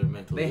 people because they're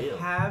mentally They ill.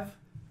 have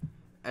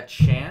a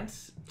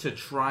chance to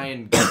try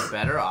and get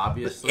better,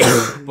 obviously.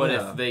 But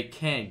Yeah. if they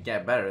can't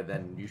get better,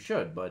 then you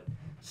should. But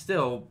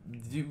still,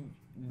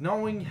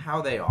 knowing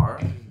how they are,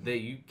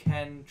 you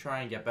can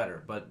try and get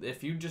better. But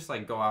if you just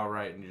like go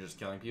outright and you're just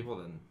killing people,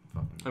 then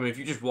fucking. I mean, if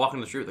you just walk in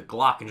the street with a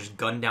Glock and just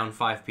gun down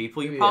 5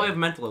 people, you Yeah. probably have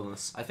mental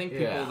illness. I think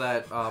people Yeah.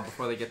 that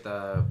before they get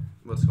the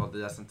what's it called the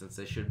death sentence,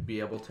 they should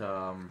be able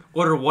to.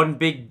 Order one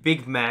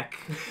Big Mac.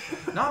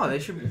 No, they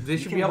should be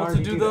can able to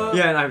already do do the. that.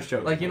 Yeah, and I was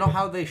joking. Like, you know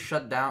how they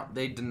shut down,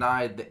 they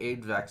denied the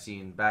AIDS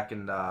vaccine back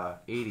in the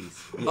 80s.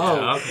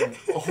 Oh,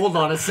 hold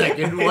on a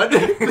second. What?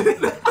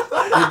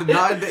 They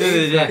denied the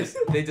AIDS,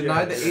 Yeah. they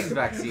denied the AIDS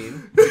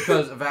vaccine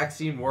because a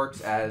vaccine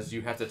works as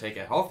you have to take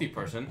a healthy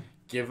person,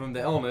 give them the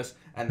illness,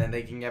 and then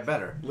they can get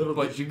better. Little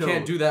but did you you know.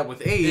 can't do that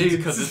with AIDS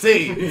because it's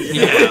AIDS.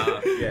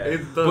 Yeah.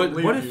 But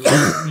what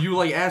if you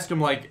like ask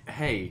them like,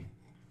 hey,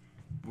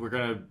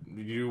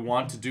 you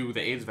want to do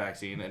the AIDS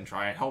vaccine and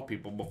try and help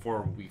people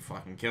before we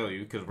fucking kill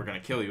you because we're gonna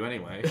kill you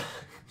anyway.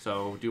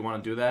 So do you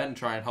want to do that and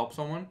try and help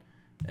someone?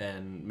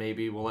 And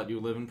maybe we'll let you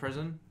live in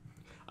prison.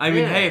 I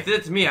mean, Yeah. hey, if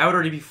it's me, I would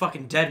already be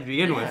fucking dead to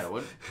begin Yeah,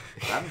 with.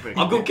 that'd be pretty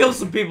I'll go cool. kill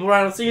some people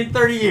around. I'll see you in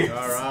 30 years.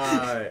 All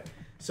right.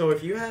 So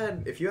if you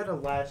had a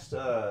last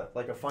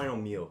like a final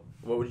meal,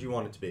 what would you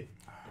want it to be?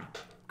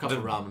 Cup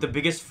of ramen. The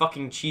biggest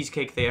fucking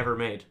cheesecake they ever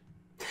made.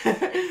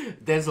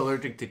 Dan's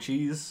allergic to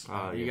cheese.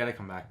 You gotta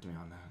come back to me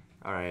on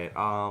that. All right.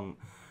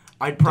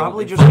 I'd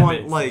probably In just 5 want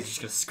minutes, like I'm just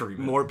gonna scream it.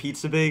 more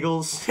pizza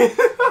bagels.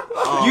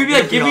 You'd be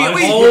like, give me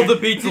honest- all the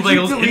pizza Did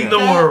you bagels delete in the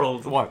that?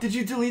 world. What? Did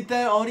you delete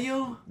that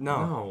audio?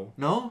 No.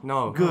 No?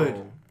 No. Good.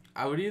 No.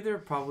 I would either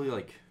probably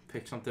like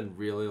pick something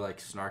really like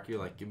snarky,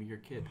 like give me your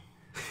kid,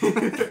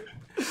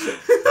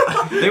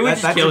 They would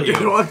just That's kill a good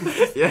you. one.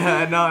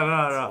 Yeah.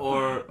 No.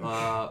 or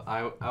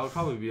I would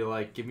probably be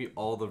like, give me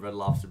all the Red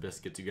Lobster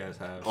biscuits you guys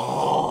have.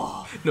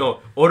 Oh. No,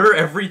 order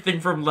everything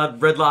from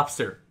Red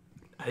Lobster.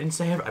 I didn't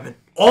say I meant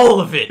all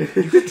of it.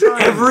 You could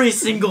try. Every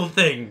single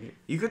thing.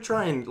 You could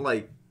try and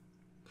like.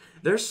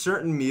 there's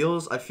certain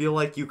meals I feel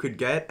like you could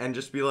get and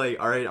just be like,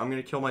 all right, I'm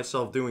gonna kill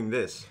myself doing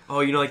this.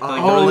 Oh, you know, like, the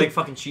oh, really like big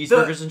fucking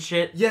cheeseburgers and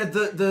shit? Yeah,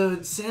 the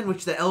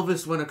sandwich that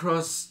Elvis went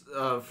across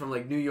from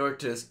like New York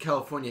to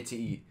California to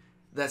eat.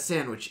 That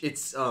sandwich,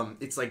 it's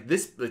like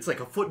this. It's like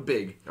a foot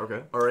big.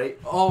 Okay. All right.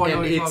 Oh, I know And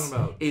what you're it's,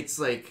 talking about. It's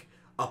like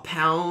a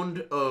pound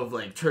of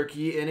like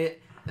turkey in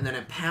it, and then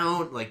a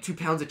pound, like 2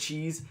 pounds of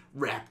cheese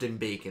wrapped in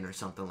bacon or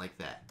something like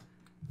that.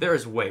 There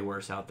is way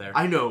worse out there.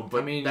 I know,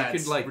 but I mean, that's you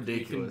could like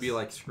ridiculous. you can be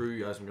like, screw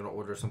you guys, I'm gonna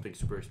order something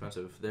super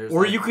expensive. There's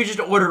Or like, you could just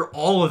order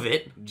all of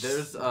it.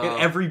 there's Get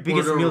every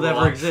biggest order meal that raw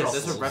ever exists.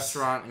 there's a truffles.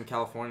 restaurant in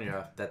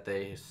California that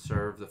they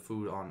serve the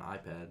food on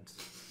iPads.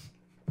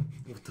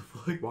 What the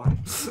fuck? Why?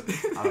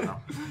 I don't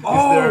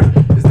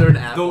know. Is there an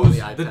app on Those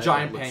the iPad the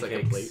giant that looks like a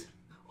pancakes. plate?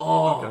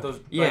 Oh, Those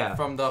Yeah. like,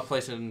 from the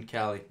place in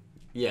Cali.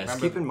 yes.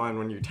 Remember- Keep in mind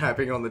when you're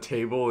tapping on the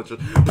table, it's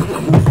just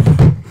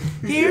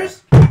Here's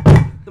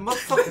the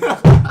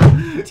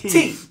motherfucking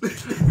teeth.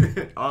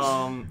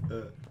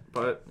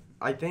 But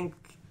I think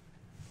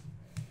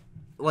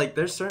like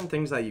there's certain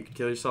things that you could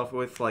kill yourself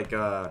with, like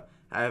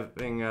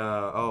having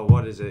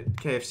what is it?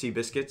 KFC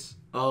biscuits.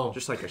 Oh,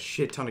 Just like a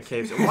shit ton of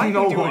KFC. Why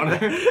No you doing wonder.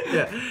 that?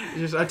 Yeah,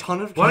 just a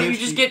ton of. Why don't you KFC.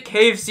 just get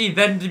KFC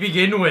then to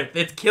begin with?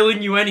 It's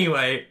killing you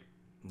anyway.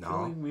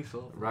 No.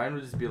 Ryan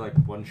would just be like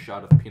one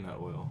shot of peanut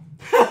oil.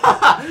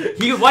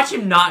 You watch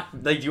him not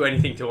like do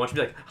anything to him. Watch him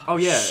be like, Oh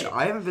yeah, shit.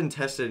 I haven't been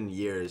tested in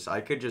years. I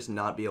could just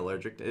not be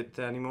allergic to it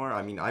anymore.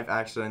 I mean, I've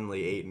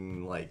accidentally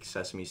eaten like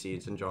sesame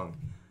seeds and junk,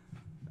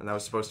 and that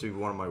was supposed to be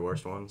one of my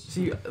worst ones.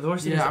 See, the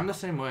worst thing Yeah, is, I'm the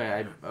same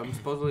way. I'm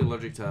supposedly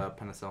allergic to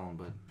penicillin,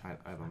 but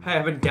I don't know. hey,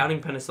 I've been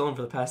downing penicillin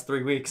for the past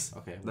 3 weeks.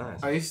 Okay.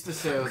 Nice. I used to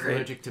say I was Great.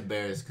 allergic to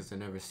bears because I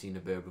never seen a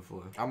bear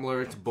before. I'm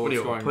allergic to What bullets are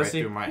you, a going right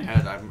pussy? through my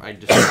head. I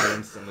just die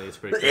instantly. It's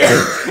pretty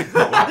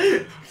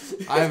crazy.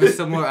 I have a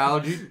similar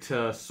allergy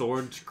to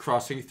swords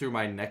crossing through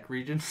my neck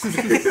region.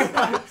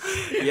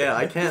 Yeah,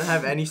 I can't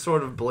have any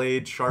sort of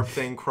blade, sharp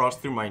thing cross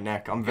through my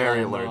neck. I'm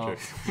very allergic.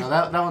 No,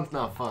 that one's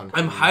not fun.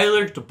 I'm highly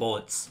allergic to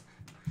bullets.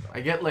 I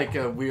get like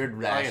a weird I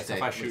rash. guess that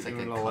if I looks shoot like you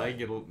in a the cut.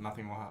 leg,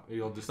 nothing will happen.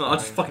 You'll just. So I'll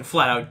just fucking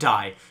flat out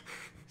die.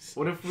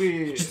 What if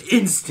we? Just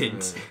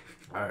instant.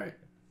 All right.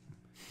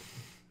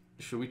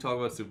 Should we talk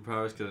about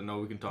superpowers? Because I know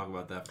we can talk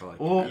about that for like.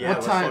 Well, Yeah, what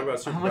let's time? talk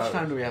about How much superpowers.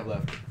 time do we have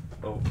left?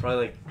 Oh,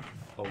 probably like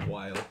a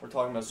while. We're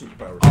talking about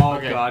superpowers. Oh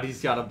Okay. God,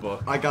 he's got a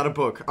book. I got a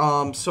book.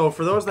 So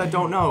for those that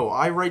don't know,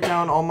 I write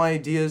down all my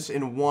ideas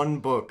in one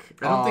book.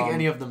 I don't think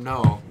any of them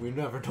know. We've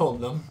never told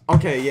them.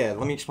 Okay, yeah,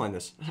 let me explain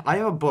this. I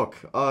have a book.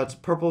 It's a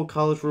purple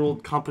college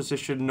ruled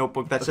composition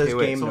notebook that says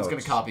wait, game Someone's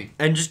notes. gonna copy.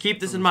 And just keep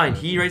this in mind.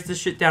 He writes this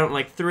shit down at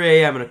like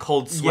 3 a.m. in a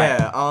cold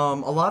sweat. Yeah, a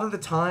lot of the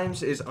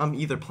times is I'm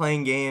either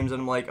playing games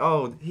and I'm like,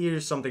 oh,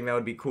 here's something that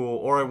would be cool,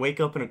 or I wake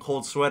up in a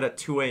cold sweat at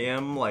 2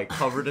 a.m. like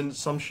covered in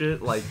some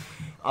shit. Like,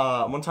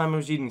 one time I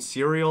was eating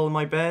cereal in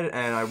my bed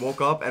and I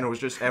woke up and it was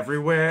just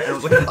everywhere and I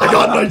was like, I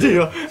got an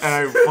idea, and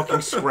I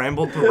fucking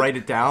scrambled to write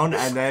it down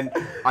and then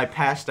I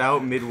passed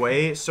out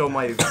midway, so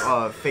my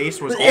face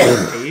was on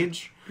the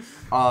page.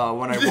 When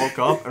I woke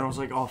up and I was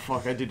like, oh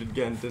fuck, I did it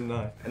again, didn't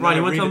I? And Ron, then you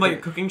I want to read tell it them about the-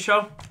 your cooking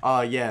show?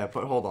 Yeah,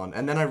 but hold on.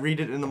 And then I read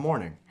it in the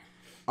morning.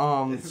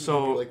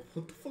 So like,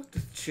 what the fuck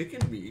does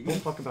chicken mean? we'll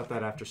talk about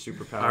that after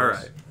superpowers.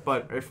 Alright.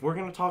 But if we're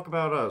gonna talk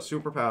about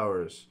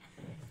superpowers,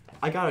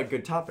 I got a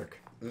good topic.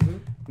 Mm-hmm.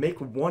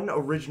 Make one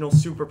original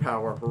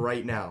superpower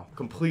right now,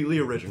 completely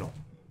original.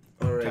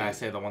 All right. Can I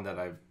say the one that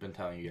I've been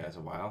telling you guys a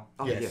while?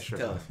 Oh Yes, yeah, sure.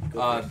 tell us.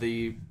 Go for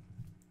it.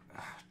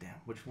 Damn,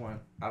 which one?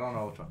 I don't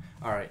know which one.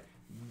 All right,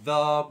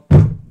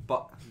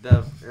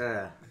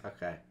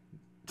 okay.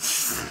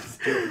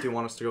 Do you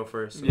want us to go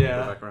first? And Yeah.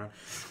 we'll go back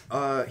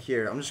around?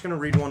 Here, I'm just gonna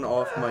read one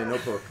off my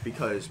notebook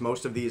because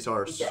most of these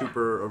are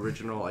super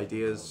original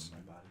ideas.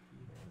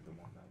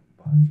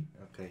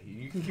 Okay,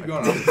 you can keep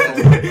going.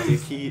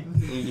 Heat.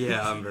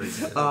 Yeah, I'm very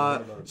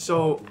good.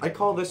 So I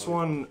call this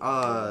one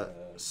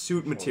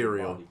suit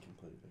material.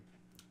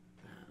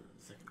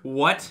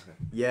 What?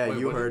 Yeah, Wait,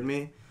 you what- heard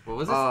me. What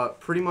was this?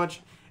 Pretty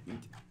much,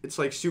 it's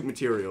like suit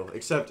material.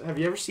 Except, have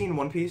you ever seen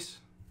One Piece?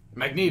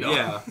 Magneto.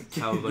 Yeah.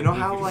 You know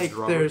how like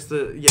there's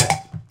the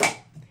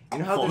You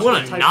know how there's What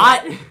the a type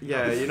knot? Of,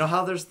 yeah, you know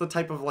how there's the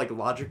type of like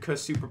Logica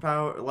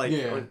superpower, like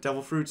Yeah. or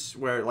devil fruits,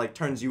 where it like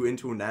turns you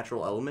into a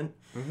natural element.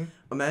 Mm-hmm.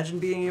 Imagine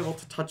being able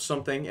to touch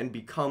something and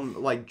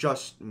become like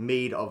just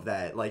made of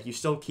that. Like you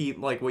still keep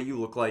like what you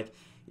look like.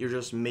 You're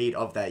just made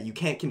of that. You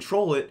can't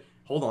control it.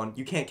 Hold on,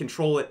 you can't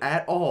control it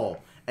at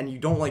all, and you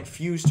don't like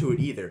fuse to it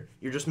either.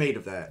 You're just made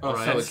of that. Oh,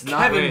 Right. so It's it's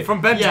not Kevin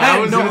from Ben Yeah, 10. I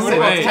was No, gonna say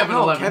wait. that's Kevin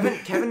no, 11.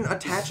 Kevin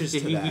attaches to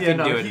He that. can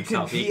do it he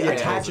himself. He Yeah.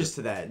 attaches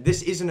to that.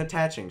 This isn't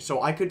attaching.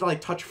 So I could like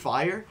touch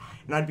fire,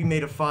 and I'd be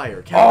made of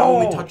fire. Kevin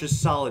only touches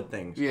solid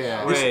things.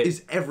 Yeah. This Wait.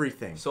 is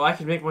everything. So I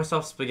can make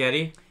myself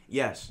spaghetti?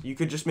 Yes, you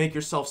could just make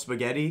yourself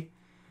spaghetti,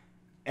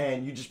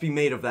 and you'd just be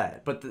made of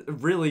that. But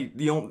really,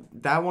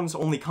 that one's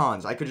only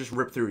cons. I could just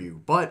rip through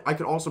you. But I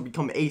could also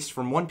become Ace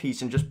from One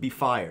Piece and just be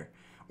fire,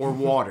 or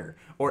water,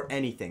 or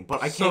anything.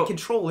 But I So- can't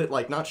control it,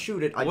 like not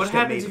shoot it. I What just get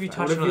happens made if you of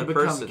touch that. What if you another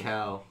become person?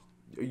 Cal?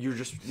 You're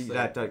just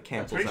that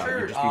cancels Pretty out. sure.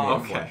 You're just being made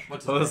of Okay. flesh.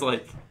 What's I his was name?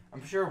 like,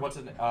 I'm sure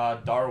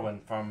Darwin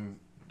from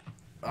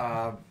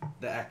the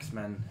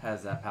X-Men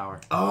has that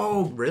power.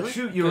 Oh, Really?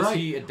 Shoot, you're 'Cause right.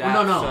 he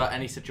adapts no. to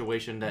any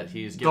situation that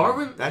he's given.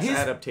 Darwin. That's his,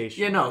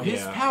 adaptation. Yeah, no,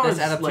 his Yeah. power That's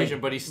is adaptation,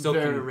 like, but he still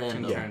very can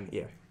random. Yeah, turn.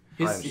 yeah.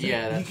 His, I understand.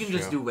 Yeah, he that's can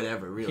just true. do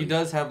whatever. Really. He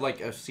does have like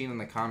a scene in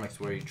the comics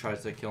where he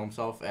tries to kill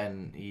himself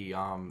and he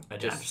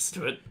Adapts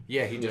to it. he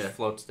just Yeah.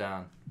 floats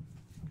down.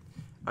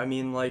 I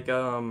mean, like,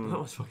 That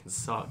must fucking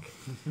suck.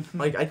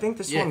 like I think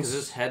this Yeah, one's. because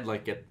his head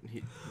like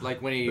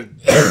when he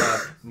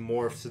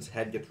morphs, his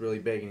head gets really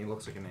big and he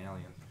looks like an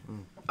alien.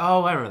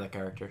 Oh, I remember that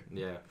character.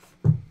 Yeah.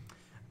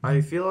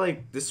 I feel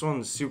like this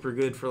one's super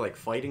good for like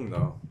fighting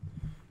though,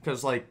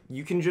 because like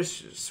you can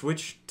just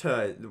switch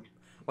to,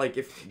 like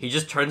if He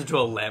just turns into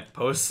a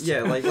lamppost.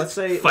 yeah, like let's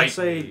say Fight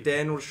me.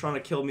 Dan was trying to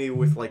kill me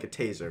with like a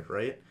taser,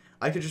 right?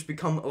 I could just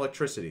become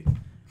electricity.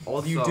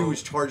 All you do So-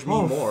 is charge me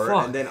Oh, more,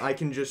 fuck. and then I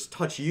can just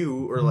touch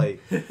you or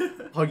like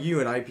hug you,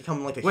 and I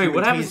become like a Wait, human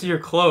what happens taser. to your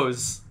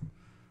clothes?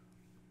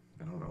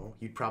 I don't know.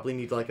 You'd probably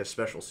need like a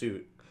special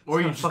suit. Or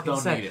you Not just fucking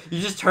don't sad. need it.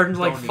 You just turn into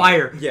like Don't need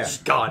fire. Yeah.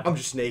 Just gone. I'm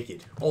just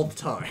naked all the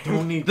time.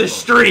 Don't need The clothes.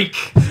 streak.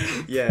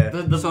 yeah. The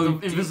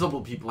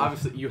invisible people.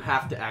 Obviously, you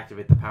have to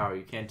activate the power.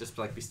 You can't just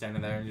like be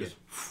standing there and just.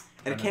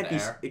 And it turn can't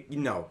into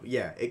be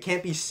air. it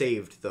can't be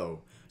saved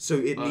though. So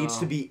it needs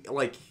to Oh. be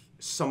like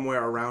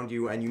somewhere around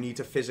you, and you need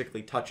to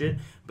physically touch it.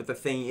 But the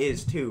thing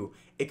is too,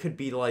 it could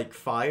be like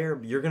fire.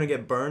 You're gonna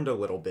get burned a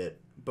little bit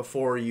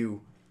before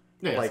you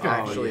Yeah, like it's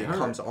gonna actually hurt.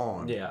 comes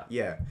on. Yeah.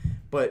 Yeah.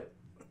 But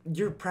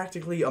you're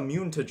practically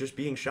immune to just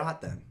being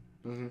shot then.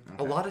 Mm-hmm.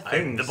 A lot of I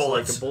am things the like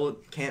bullets. a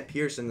bullet can't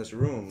pierce in this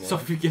room. So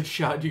like- if you get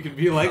shot, you can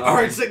be like,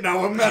 alright, sick,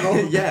 now I'm metal.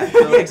 yeah,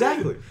 yeah,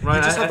 exactly. Right,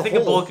 You just I have think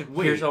the a bullet hole. could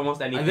pierce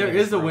almost anything. And there in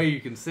is this a room. way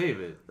you can save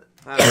it.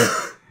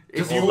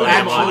 If Hold you it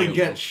actually on.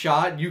 get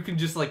shot, you can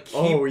just like keep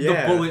Oh,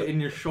 yeah. the bullet in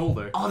your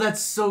shoulder. Oh,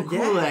 that's so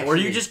cool. Yeah. Actually. Or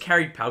you just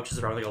carried pouches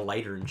around like a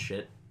lighter and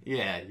shit.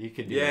 Yeah, you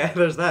could do Yeah,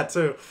 there's that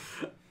too.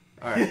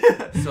 Alright,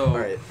 so All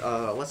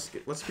right,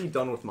 let's be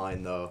done with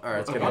mine though. Alright,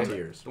 Let's the get one- on to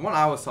yours. The one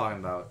I was talking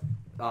about,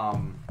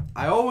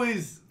 I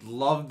always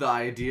loved the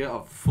idea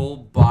of full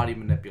body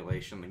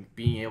manipulation, like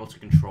being able to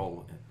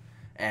control it.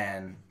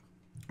 And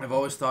I've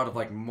always thought of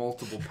like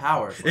multiple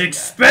powers. Like that.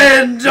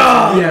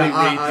 Expander!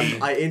 Yeah,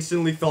 I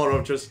instantly thought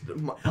of just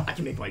I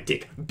can make my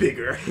dick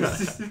bigger.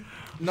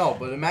 No,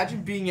 but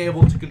imagine being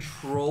able to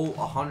control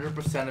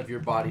 100% of your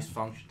body's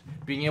function.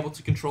 Being able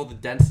to control the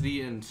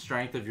density and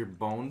strength of your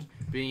bones.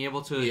 Being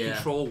able to Yeah.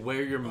 control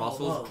where your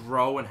muscles whoa.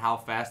 grow and how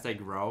fast they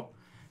grow.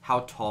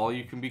 How tall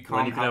you can become.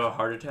 When you can how- have a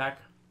heart attack.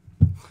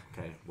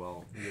 Okay,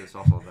 well, there's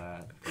also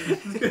that.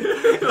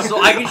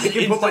 So I can just I can put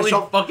instantly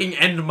myself- fucking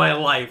end my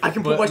life. I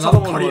can But put myself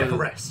on another one cardiac was-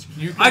 arrest.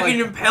 You could, I like,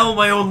 can impale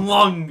my own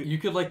lung. you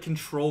could like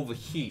control the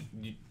heat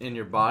in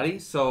your body.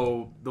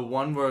 So the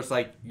one where it's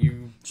like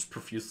you Just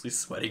profusely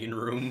sweating in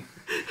room.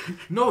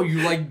 no,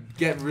 you like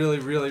get really,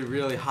 really,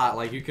 really hot.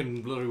 Like you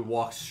can literally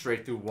walk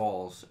straight through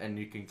walls, and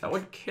you can. That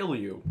would kill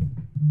you.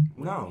 What do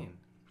you No. mean?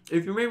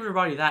 If you made your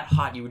body that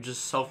hot, you would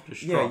just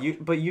self-destruct. Yeah,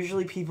 but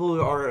usually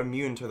people are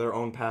immune to their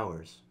own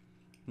powers.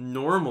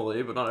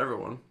 Normally, but not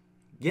everyone.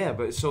 Yeah,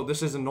 but so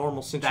this is a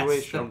normal That's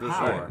situation. the I'm just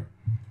power. saying.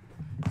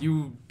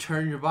 You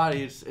turn your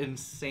body it's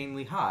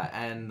insanely hot,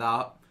 and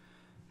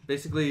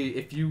basically,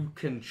 if you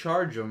can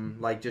charge him,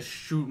 like just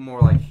shoot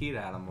more like heat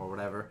at him or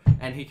whatever,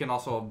 and he can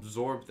also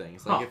absorb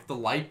things. Like Huh. if the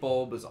light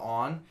bulb is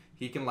on,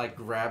 he can like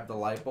grab the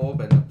light bulb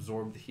and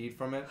absorb the heat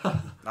from it.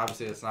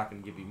 Obviously, it's not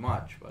going to give you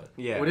much, but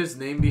Yeah. Would his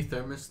name be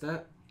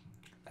Thermostat?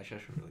 actually,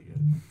 that's really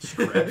good. Just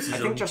grabs his I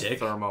own think just dick.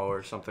 thermo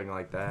or something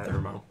like that.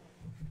 Thermo.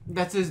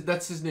 That's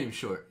his name.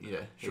 Short. Yeah,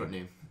 short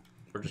name.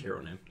 Or just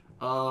hero name.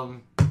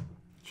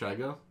 Should I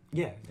go?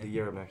 Yeah,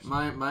 you're up next.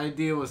 My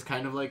idea was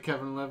kind of like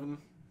Kevin Levin.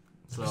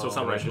 So So it's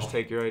not Did I original. just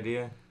take your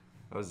idea?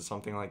 Or was it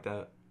something like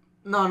that?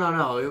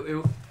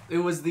 No. It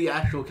was the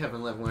actual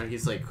Kevin Levin where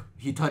he's like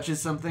he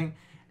touches something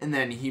and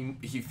then he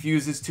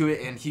fuses to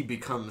it and he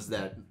becomes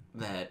that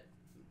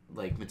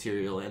like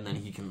material and then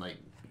he can like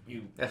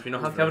you. Yes, we know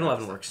how Kevin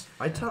Levin works.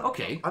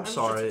 Okay. I'm was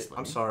sorry. just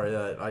I'm explaining. sorry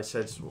that I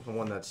said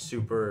one that's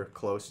super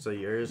close to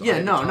yours. Yeah, I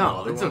had no, a ton no, of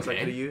other it's ones I okay.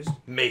 could have used.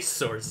 Mace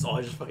swords is all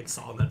I just fucking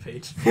saw on that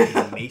page.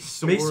 Mace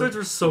sword. Mace swords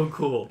were so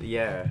cool.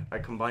 Yeah, I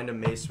combined a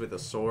mace with a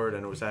sword,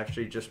 and it was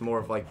actually just more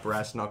of like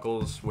brass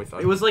knuckles with.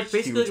 It was like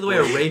basically huge the way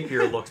a blade.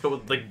 rapier looks, but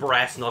with like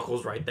brass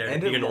knuckles right there.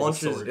 And being a it normal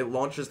launches. sword. It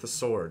launches the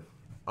sword.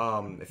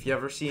 If you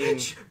ever seen.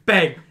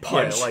 Bang!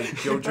 Punch! Yeah, like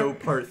JoJo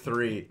Part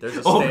 3. There's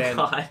a Oh, stand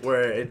God.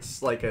 where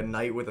it's like a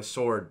knight with a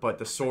sword, but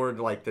the sword,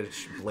 like the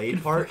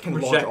blade part, can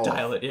launch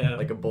projectile off it, yeah.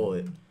 like a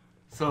bullet.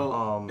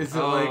 So is it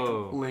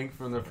Oh. like Link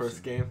from the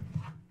first game?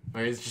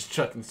 Where he's just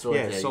chucking swords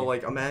Yeah, at so you?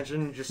 like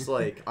imagine just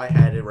like I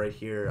had it right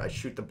here. I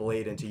shoot the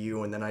blade into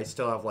you, and then I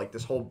still have like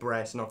this whole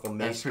brass knuckle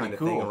That's mace pretty kind of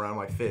thing cool. around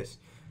my fist.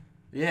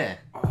 Yeah.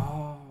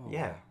 Oh.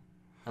 Yeah.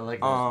 I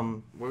like that.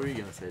 What were you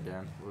gonna say,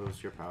 Dan? What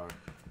was your power?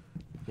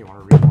 You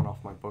want to read one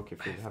off my book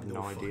if you have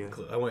no fucking idea?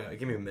 clue.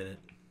 Give me a minute.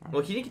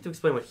 Well, he didn't get to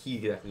explain what he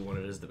exactly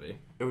wanted it to be.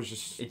 It was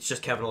just. It's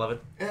just Kevin 11.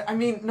 I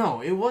mean,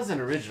 no, it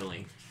wasn't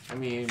originally. I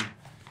mean,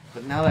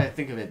 but now that I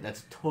think of it,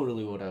 that's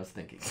totally what I was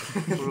thinking.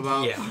 What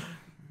about? Yeah.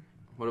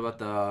 what about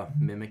the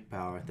mimic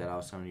power that I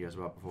was telling you guys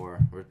about before?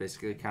 Where it's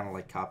basically kind of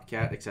like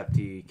Copycat, except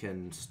he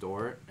can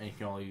store it and he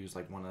can only use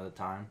like one at a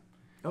time.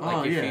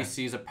 Like if he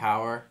sees a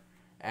power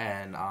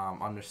and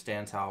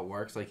understands how it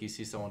works, like he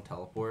sees someone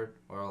teleport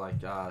or like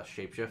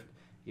shapeshift,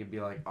 he'd be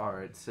like, all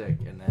right, sick,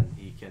 and then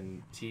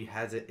he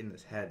has it in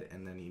his head,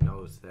 and then he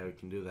knows that he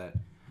can do that.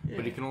 Yeah.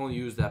 But he can only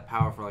use that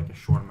power for like a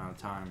short amount of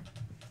time.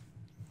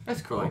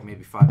 That's cool. For like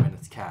maybe 5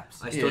 minutes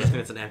caps. I still just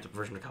think it's an amped up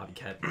version of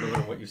Copycat, no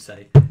matter what you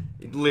say.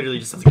 It literally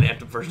just sounds like an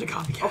amped up version of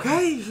Copycat.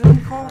 Okay, then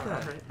you call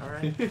that. All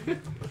right.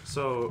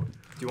 So,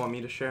 do you want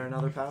me to share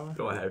another power?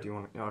 Go ahead. Do you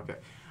want? Okay.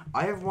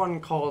 I have one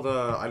called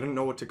I don't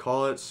know what to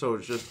call it, so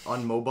it's just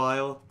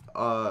unmobile.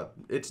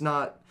 It's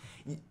not.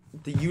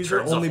 The user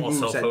Turns only off all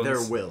moves cell at their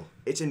phones. will.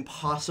 It's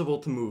impossible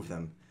to move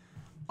them.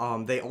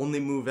 They only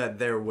move at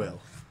their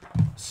will.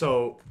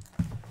 So.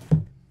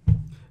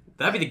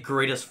 That'd be the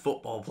greatest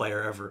football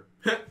player ever.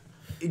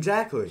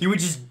 Exactly. He would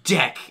just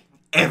deck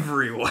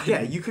everyone.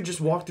 Yeah, you could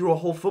just walk through a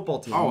whole football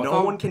team. Oh, I no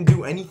thought- one can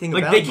do anything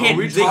Like about they it. can't.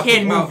 we They talking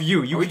can't about- move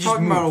you. You Are we would just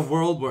talking move. about a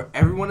world where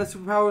everyone has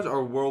superpowers, or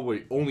a world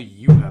where only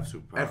you have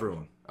superpowers?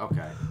 Everyone.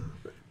 Okay.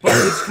 But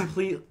it's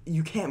complete.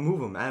 You can't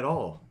move them at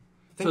all.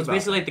 So it's about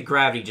basically like the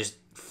gravity just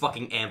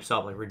fucking amps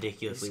up like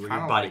ridiculously, He's where your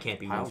kinda body like can't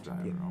be Pile moved.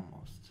 Driver, Yeah.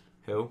 almost.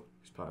 Who?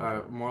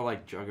 More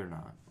like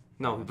Juggernaut.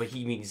 No, but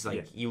he means like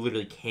Yeah. you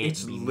literally can't.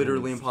 It's be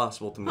literally moved.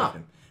 impossible to move Huh.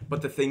 him.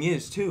 But the thing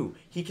is, too,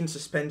 he can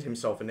suspend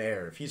himself in the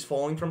air. If he's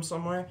falling from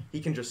somewhere, he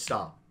can just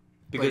stop.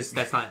 Because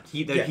that's not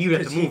he. Yeah, he would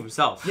have to 'cause move he-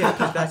 himself. Yeah,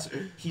 because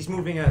he's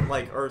moving at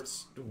like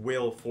Earth's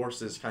will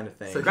forces kind of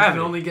thing. So Gravity. he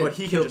can only get But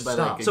he can killed just by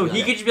stop. like a So gun.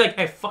 he could just be like,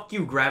 "Hey, fuck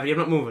you, gravity. I'm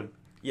not moving."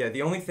 Yeah,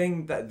 the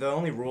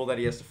only rule that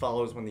he has to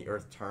follow is when the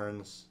Earth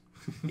turns.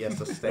 He has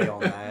to stay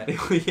on that.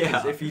 'Cause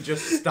Yeah. if he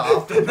just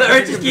stopped, The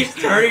Earth just keeps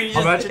turning. He's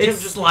just, Imagine him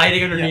it's just-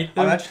 sliding underneath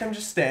him. Imagine him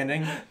just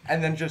standing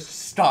and then just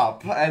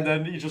stop and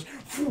then he just.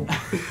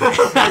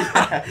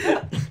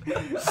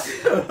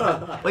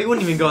 Well, he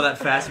wouldn't even go that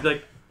fast. He'd be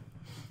like,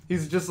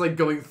 He's just like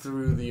going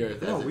through the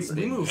earth. No, as we it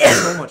spins. move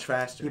so much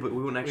faster. "Yeah, but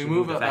we wouldn't We actually move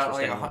move the about fastest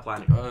like thing on the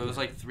planet." it was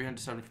like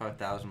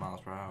 375,000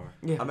 miles per hour.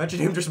 Imagine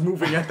him just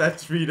moving at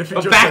that speed if he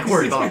But just like,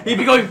 backwards. stopped. He'd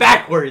be going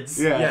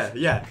backwards. Yeah.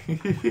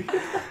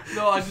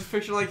 No, I just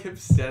picture like him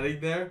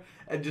standing there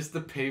and just the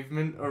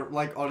pavement or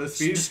like on his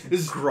feet Just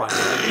is grinding.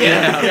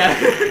 Yeah.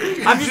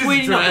 I'm just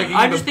waiting. dragging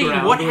I'm the just thinking,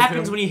 ground what with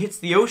happens him. when he hits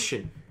the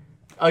ocean?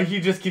 He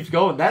just keeps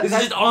going. This is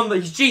just on the.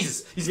 He's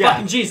Jesus. He's Yeah.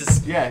 fucking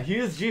Jesus. Yeah, he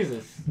is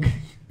Jesus.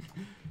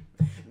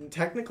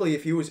 Technically,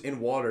 if he was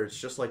in water, it's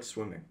just like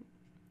swimming.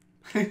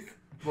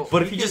 Well,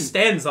 But if he just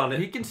stands on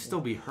he it, can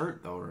still be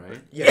hurt though, right?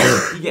 Yeah,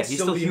 yeah,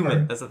 he's still be human.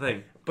 hurt. That's the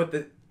thing. But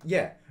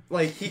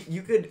like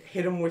you could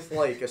hit him with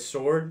like a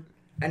sword,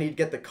 and he'd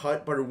get the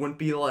cut, but it wouldn't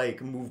be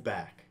like move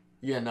back.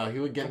 Yeah, no, he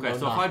would get Okay, no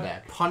so if I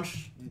knockback.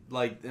 punch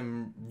like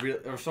him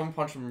or someone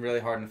punched him really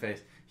hard in the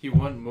face, he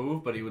wouldn't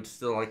move, but he would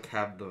still like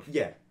have the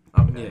Yeah.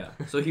 okay.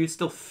 So he would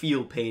still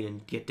feel pain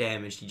and get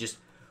damaged. He just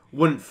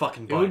wouldn't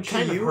fucking It would budge.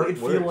 kind To of you, hurt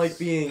it'd worse. feel like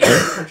being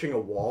punching a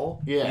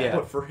wall. Yeah.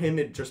 But for him,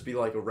 it'd just be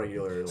like a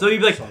regular. So he'd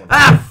be like, someone-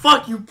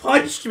 fuck, you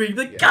punched me. He'd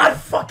be like, Yeah. God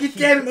fucking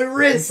damn it, my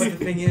wrist. But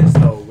the thing is,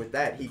 though, with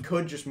that, he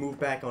could just move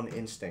back on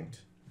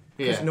instinct.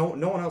 Because Yeah. no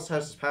one else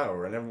has his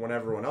power, and then when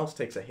everyone else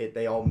takes a hit,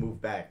 they all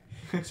move back.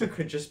 So it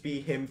could just be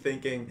him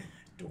thinking,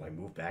 "Do I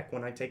move back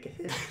when I take a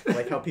hit?"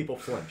 Like how people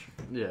flinch.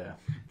 Yeah.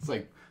 It's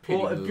like, Well,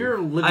 pity if move. you're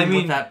living I mean-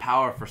 with that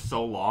power for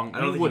so long, I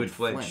don't think you wouldn't would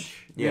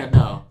flinch. Yeah,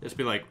 no. Just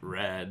be like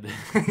red.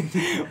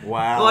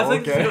 Wow. Well, I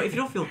think okay. if you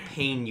don't feel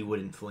pain, you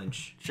wouldn't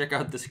flinch. Check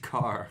out this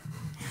car.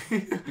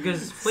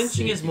 Because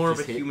flinching Sick, is you more of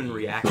a just hit human me.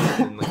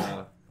 reaction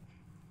than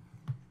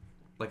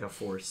like a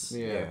force.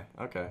 Yeah.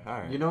 Okay. All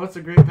right. You know what's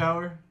a great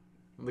power?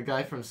 The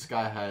guy from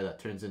Sky High that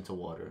turns into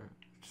water.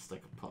 Just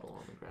like a puddle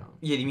on the ground.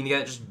 Yeah, you mean the guy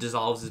that just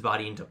dissolves his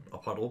body into a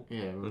puddle?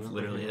 Yeah, That's remember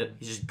literally him? it.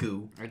 He's just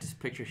goo. I just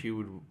picture he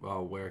would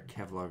wear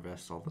Kevlar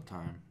vests all the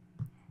time.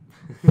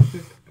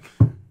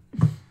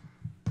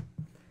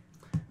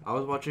 I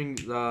was watching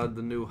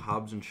the new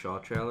Hobbs and Shaw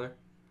trailer.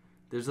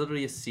 There's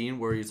literally a scene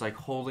where he's like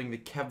holding the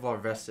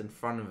Kevlar vest in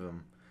front of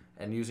him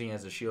and using it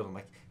as a shield. I'm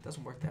like, it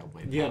doesn't work that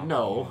way. Yeah, pal.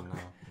 no.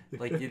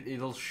 Like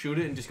it'll shoot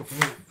it and just go.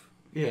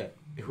 Yeah.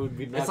 It would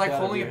be It's like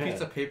holding a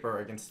piece of paper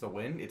against the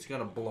wind. It's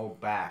gonna blow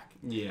back.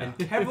 Yeah. And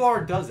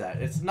Kevlar does that.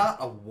 It's not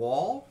a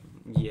wall.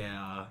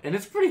 Yeah. And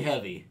it's pretty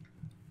heavy.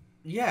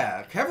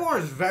 Yeah, Kevlar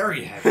is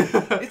very heavy.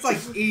 It's like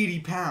 80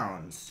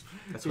 pounds.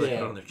 That's what they Yeah.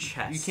 put on their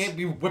chest. You can't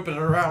be whipping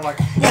it around like,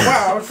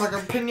 wow, it's like a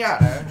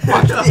pinata.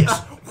 Watch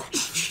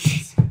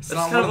this. It's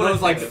not kind one of of what I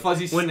those like think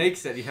fuzzy when-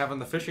 snakes that you have on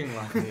the fishing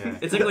line. Yeah.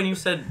 It's like when you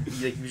said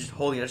like you were just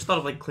holding it. I just thought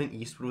of like Clint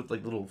Eastwood with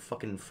like little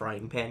fucking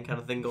frying pan kind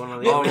of thing going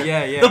on. Oh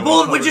yeah. The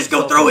bullet would just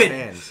go through it.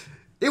 Hands.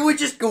 It would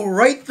just go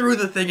right through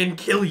the thing and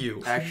kill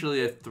you.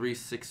 Actually, a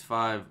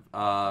 365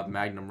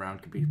 Magnum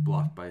round could be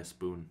blocked by a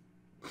spoon.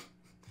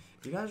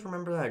 Do you guys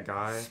remember that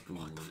guy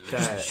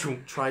that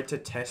tried to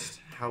test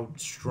how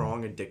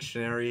strong a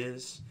dictionary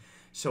is?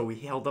 So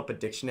he held up a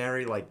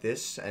dictionary like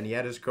this, and he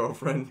had his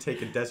girlfriend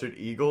take a Desert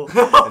Eagle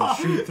and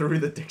shoot through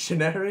the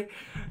dictionary.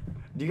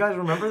 Do you guys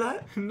remember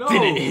that? No.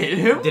 Did it hit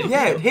him?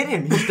 Yeah, it hit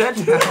him. He's dead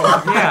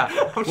now. Yeah.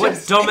 What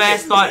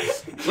dumbass thought?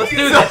 Let's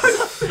do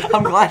this.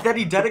 I'm glad that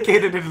he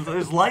dedicated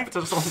his life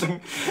to something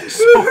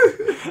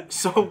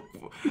so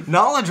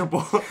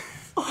knowledgeable.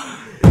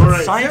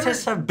 Alright,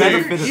 Scientists have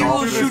benefited He off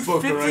will of shoot this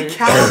book, 50 right?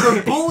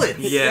 caliber bullets.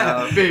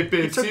 Yeah. Babe,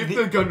 took see if the-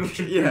 the gun will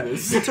shoot Yeah, through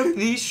this. he took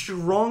the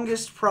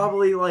strongest,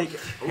 probably like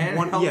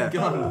Handheld yeah,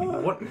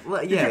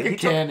 gun. yeah, took a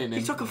cannon he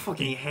and- took a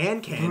fucking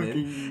hand cannon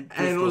Fucking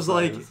and it was pistol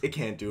like, fires. it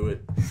can't do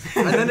it,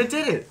 and then it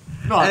did it.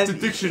 No, it's a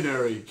And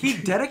dictionary. He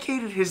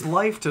dedicated his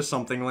life to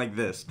something like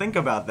this. Think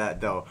about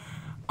that, though.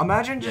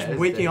 Imagine just Yeah, it's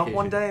waking up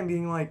one dedication. day and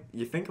being like,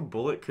 you think a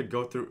bullet could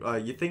go through,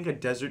 you think a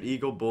Desert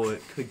Eagle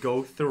bullet could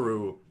go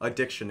through a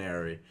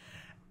dictionary.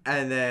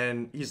 And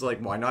then he's like,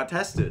 why not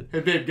test it?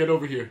 Hey, babe, get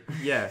over here.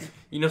 Yeah.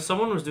 You know,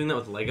 someone was doing that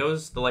with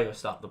Legos. The Lego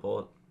stopped the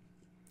bullet.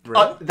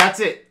 That's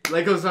it.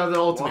 Legos are the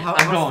ultimate. Well,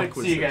 I'm how going. thick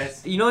was See you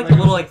this? guys. You know, like the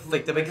little,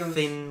 like the big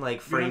thin, like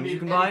frames you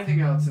can buy.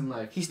 else in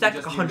life. He stacked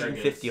like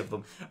 150 of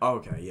them.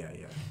 Okay, yeah.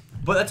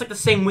 But that's like the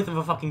same width of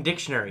a fucking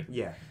dictionary.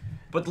 Yeah.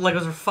 But the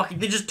Legos are fucking.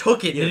 They just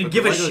took it. Yeah, They didn't but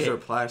give the a Legos shit. are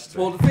plastic.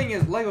 Well, the thing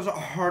is, Legos are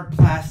hard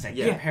plastic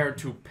Yeah. compared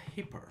to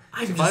paper.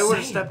 I'm if just I were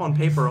to saying. step on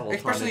paper all the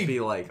time, Especially- it'd be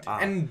like,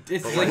 And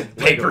it's but like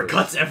Paper Legos.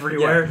 cuts Yeah,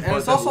 everywhere. And but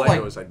it's the also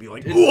like- Legos, I'd be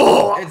like,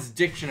 it's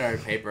dictionary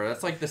paper.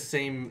 That's like the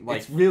same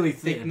like It's really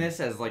thin. thickness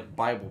as like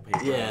Bible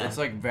paper. Yeah. It's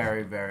like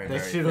very, very, That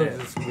very shit will thin.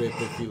 just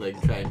rip if you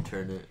like try and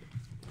turn it.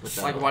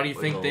 Like, why do you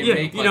think they Yeah,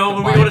 make, you like, know, the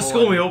when we go to Bible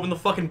school, we and- open the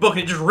fucking book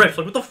and it just rips.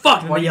 Like, what the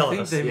fuck? And Why they do you yell at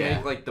think us. they Yeah.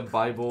 make like the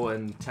Bible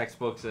and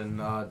textbooks and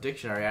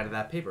dictionary out of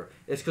that paper?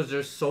 It's because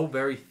they're so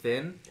very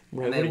thin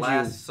Right, and what they did you-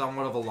 last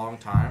somewhat of a long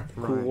time.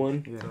 Cool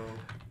one.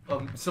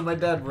 So my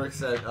dad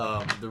works at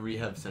the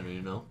rehab center,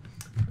 you know.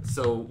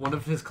 So one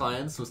of his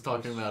clients was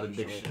talking about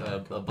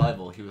a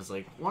Bible. He was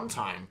like, one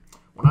time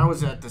when I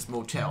was at this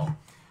motel,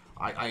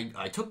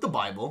 I took the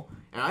Bible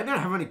and I didn't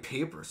have any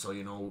paper, so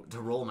you know,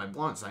 to roll my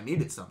blunts, I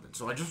needed something.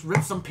 So I just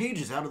ripped some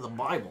pages out of the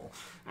Bible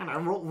and I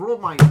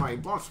rolled my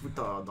blunts with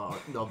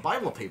the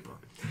Bible paper.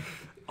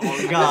 oh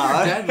Your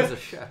god. dad was a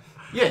chef.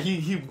 Yeah,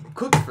 he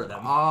cooked for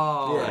them.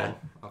 Oh. Yeah.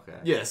 Okay.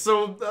 Yeah.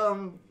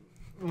 So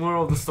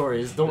moral of the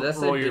story is don't Did that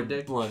say roll big your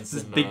dick? blunts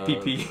This is in big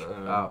PP.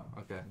 Oh,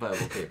 okay.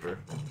 Bible paper.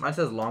 Mine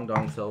says Long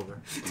Dong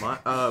Silver.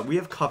 We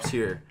have cups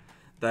here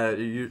that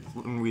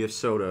we have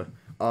soda.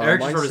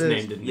 Eric mine just wrote his says-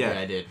 name, didn't he? Yeah.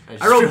 I did.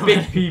 I wrote Big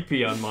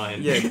PP on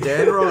mine. Yeah,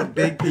 Dan wrote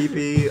Big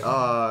PP.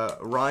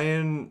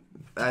 Ryan,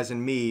 as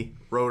in me,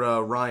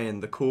 wrote Ryan,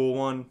 the cool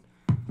one.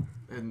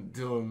 And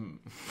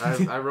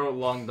I wrote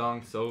Long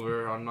Dong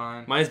Silver on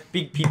mine. Mine is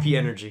Big PP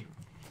Energy.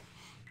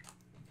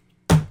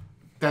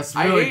 that's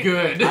I really ate-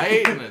 good. I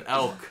ate an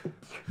elk.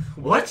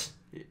 What?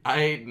 I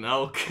ate an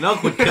elk.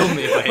 Milk would kill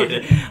me if I ate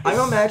it.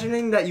 I'm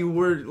imagining that you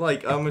were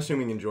like, I'm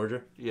assuming in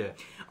Georgia. Yeah.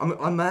 I'm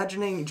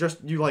imagining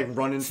just you like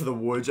run into the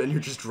woods and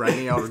you're just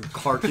dragging out a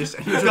carcass.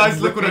 And you're just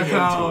Guys, look what I ripping into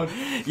found.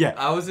 it. Yeah.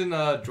 I was in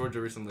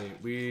Georgia recently.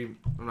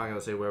 I'm not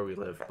gonna say where we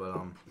live, but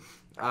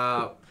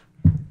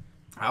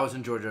I was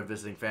in Georgia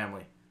visiting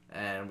family,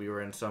 and we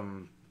were in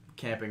some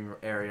camping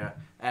area,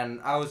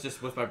 and I was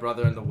just with my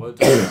brother in the woods,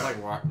 just,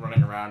 like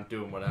running around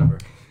doing whatever.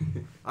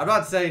 I'm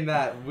not saying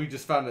that we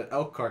just found an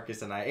elk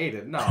carcass and I ate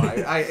it. No,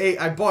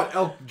 I bought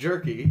elk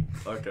jerky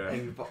Okay.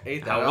 and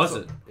ate that. How I was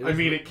also- it? I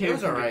mean, it came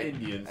was from alright. an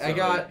Indian. I so,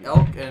 got like,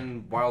 elk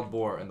and wild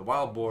boar, and the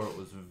wild boar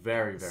was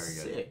very, very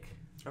good. Sick.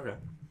 Okay.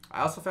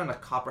 I also found a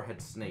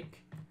copperhead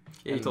snake.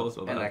 Yeah, you and, told us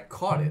about and that. I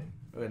caught it,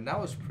 and that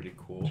was pretty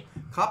cool.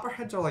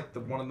 Copperheads are like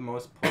one of the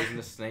most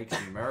poisonous snakes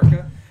in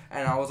America,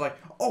 and I was like,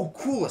 "Oh,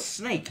 cool, a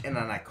snake!" And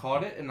then I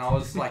caught it, and I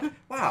was like,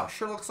 "Wow,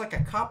 sure looks like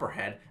a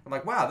copperhead." I'm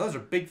like, "Wow, those are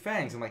big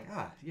fangs." I'm like,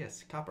 "Ah,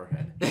 yes,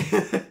 copperhead."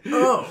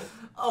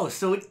 Oh,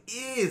 so it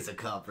is a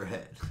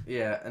copperhead.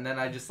 Yeah, and then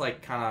I just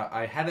like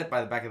I had it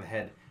by the back of the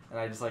head, and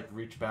I just like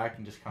reached back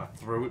and just kind of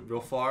threw it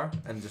real far,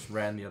 and just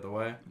ran the other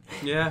way.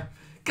 Yeah.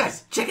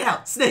 Guys, check it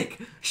out. Snake.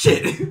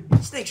 Shit.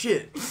 Snake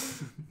shit.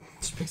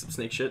 Just pick some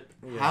snake shit.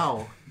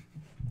 How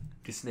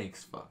do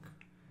snakes fuck?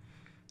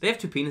 They have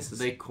two penises.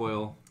 They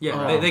coil. yeah,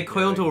 Oh. they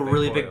coil Yeah, into a they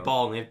really coil. big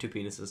ball and they have two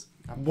penises.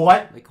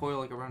 What? They coil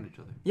like around each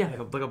other. Yeah,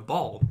 like a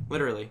ball,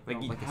 literally. Like,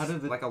 Like how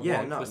did like a Yeah,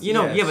 long no. twisted- You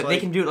know, yeah, it's but they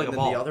can do it like and a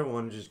then ball. the other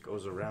one just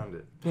goes around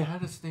it. Yeah, how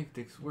do snake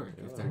dicks work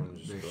if Yeah, they're, one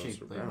just they're goes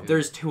shaped like around. that?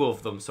 There's two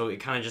of them, so it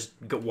kind of just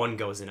one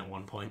goes in at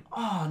one point.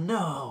 Oh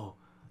no!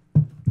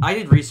 I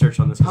did research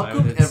on this. 'cause How I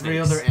come did every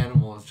snakes. other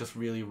animal is just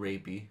really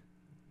rapey?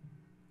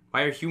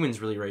 Why are humans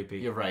really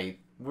rapey? You're right.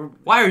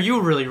 Why are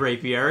you really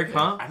rapey, Eric?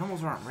 Huh?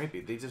 Animals aren't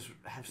rapey. They just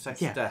have sex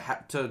Yeah.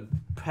 to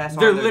pass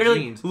They're on their literally,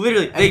 genes.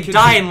 they can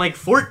die be- in like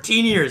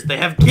 14 years. They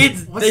have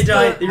kids. What's they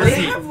die. the- You're They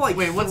see- have like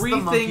Wait, what's three the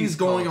monkeys things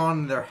going called? on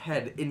in their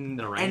head in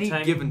The any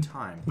orangutan? given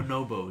time.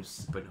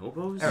 Bonobos.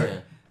 Bonobos? Eric, Yeah.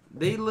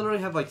 They literally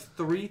have like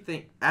three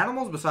things.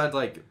 Animals besides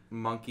like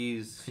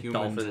monkeys, humans,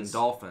 Dolphins. and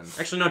dolphins.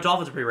 Actually, no.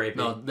 Dolphins are pretty rapey.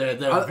 No, they're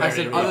I very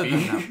said other than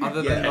rapey. them.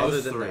 Other Yeah, than other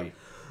those than three. them.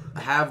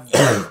 Have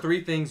like,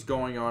 three things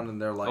going on in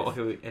their life. Oh,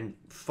 okay, and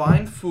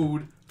Find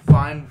food,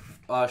 find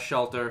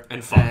shelter,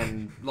 And fuck.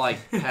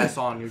 like pass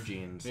on your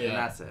genes, Yeah. and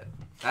that's it.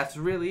 That's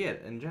really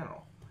it in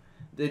general.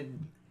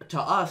 to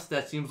us,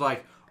 that seems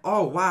like,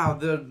 oh wow,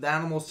 the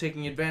animal's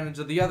taking advantage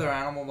of the other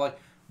animal. Like,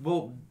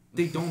 well,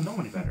 they don't know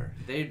any better.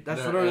 That's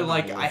They're literally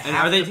like, animals. And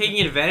are they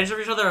taking advantage of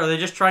each other, or are they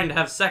just trying to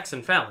have sex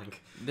and fouling?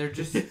 They're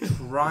just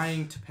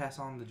trying to pass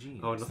on the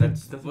genes. Oh, no,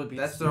 that's that would be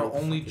that's so their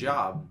only fucking-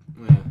 job.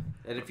 Yeah.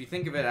 And if you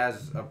think of it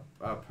as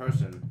a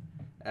person,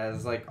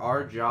 as like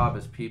our job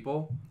as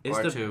people, Is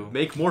or to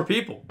make more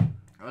people.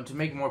 to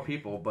make more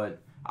people,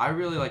 but I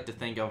really like to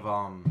think of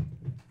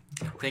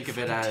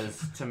it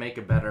as to make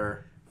a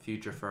better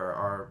future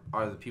for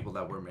the people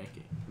that we're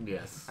making.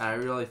 Yes. And I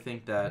really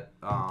think that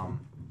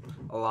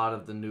a lot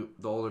of the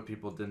older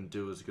people didn't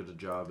do as good a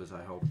job as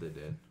I hope they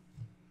did.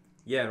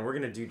 Yeah, and we're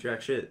gonna do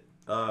jack shit.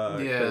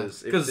 Yeah,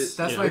 because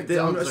that's I'm why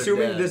dogs are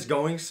assuming dead. this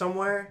going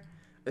somewhere.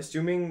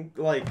 Assuming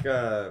like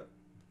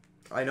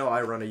I know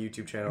I run a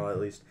YouTube channel at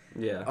least.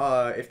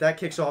 Yeah. If that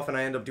kicks off and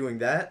I end up doing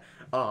that,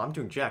 I'm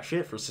doing jack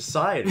shit for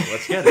society.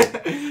 Let's get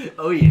it.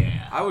 Oh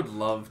yeah. I would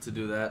love to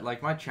do that.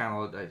 Like my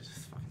channel, I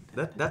just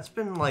fucking That's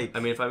been like I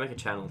mean, if I make a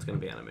channel, it's gonna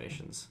be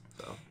animations.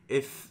 So.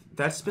 if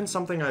that's been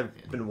something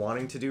I've been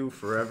wanting to do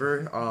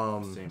forever.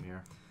 same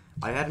here.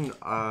 I hadn't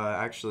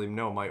actually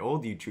no. My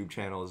old YouTube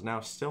channel is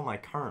now still my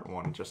current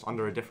one, just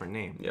under a different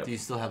name. Yep. Do you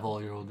still have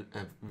all your old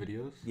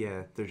videos?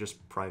 Yeah, they're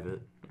just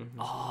private.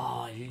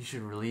 Oh, you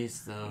should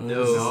release those.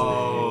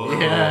 No.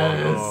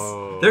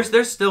 Yes.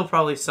 There's still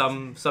probably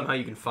somehow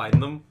you can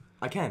find them.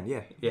 I can,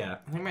 yeah. Yeah.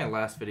 I think my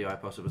last video I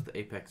posted was the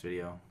Apex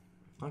video.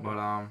 Okay. But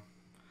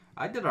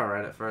I did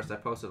alright at first. I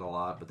posted a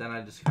lot, but then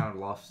I just kind of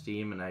lost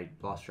steam and I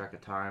lost track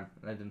of time,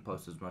 and I didn't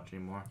post as much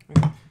anymore.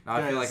 Now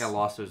I feel like I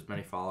lost as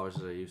many followers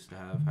as I used to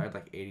have. I had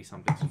like 80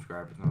 something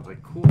subscribers, and I was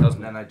like, cool. That was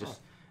And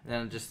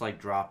then it just like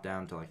dropped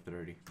down to like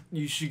 30.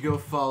 You should go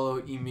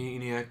follow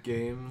eManiac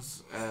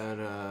Games at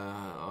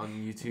on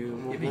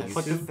YouTube. We'll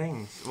put the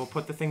things. We'll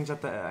put the things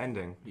at the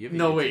ending. You have a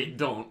No, YouTube- wait,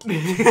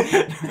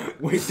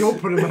 don't. Wait, don't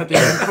put them at the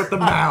end. Put them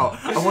now.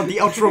 I want the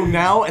outro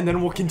now, and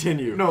then we'll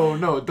continue.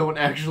 No, don't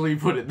actually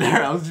put it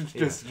there. I was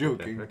just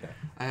joking. Okay.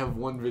 I have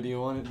one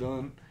video on it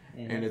done,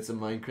 and it's a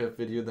Minecraft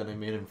video that I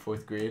made in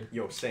 4th grade.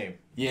 Yo, same.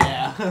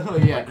 Yeah, oh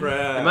yeah.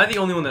 Am I the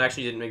only one that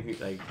actually didn't make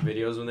like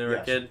videos when they were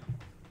Yes. a kid?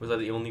 Was I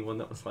the only one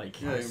that was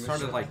like? Yeah, I you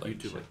started like like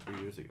YouTube shit. like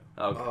 3 years ago.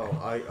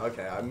 Okay.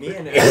 Okay. Me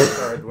and Aaron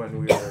started when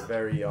we were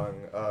very young,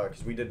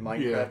 because we did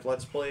Minecraft Yeah.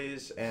 Let's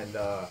Plays, and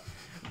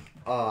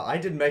I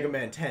did Mega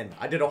Man 10.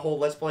 I did a whole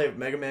Let's Play of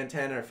Mega Man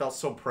 10, and I felt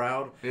so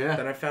proud. Yeah.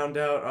 Then I found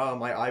out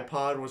my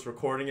iPod was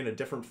recording in a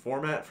different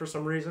format for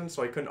some reason,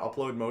 so I couldn't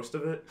upload most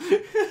of it.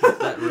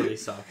 That really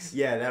sucks.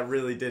 Yeah, that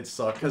really did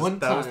suck, because One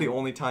that was the time-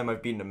 only time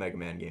I've beaten a Mega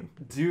Man game.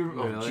 Do you,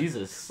 oh Really?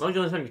 Jesus. When was the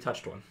only time you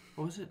touched one?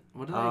 What was it?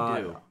 What did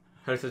I do?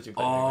 How did you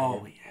play Oh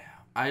Mega Man? yeah.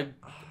 I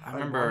I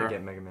remember. want to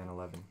get Mega Man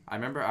 11. I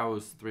remember I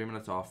was 3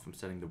 minutes off from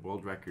setting the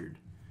world record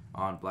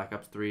on Black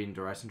Ops 3 and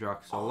Horizon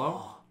Rock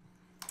Solo,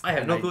 I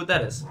have no clue what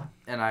that is.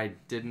 and I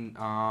didn't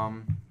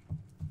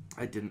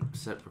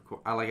set record.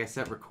 I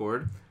set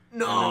record,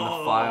 No. and then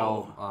the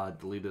file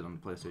deleted on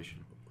the PlayStation.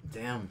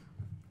 Damn.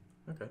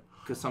 Okay.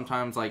 Because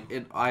sometimes I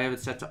have it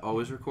set to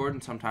always record,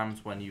 and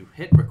sometimes when you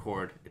hit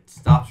record, it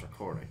stops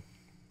recording.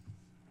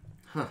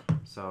 Huh.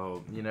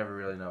 So you never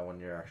really know when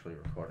you're actually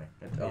recording,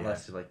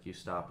 unless you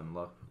stop and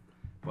look.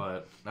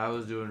 But I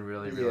was doing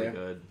really Yeah.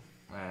 good,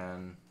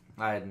 and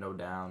I had no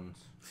downs,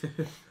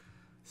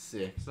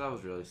 Sick. so that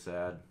was really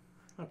sad.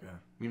 Okay.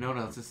 You know what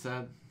else is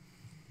sad?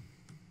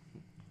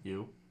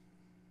 You?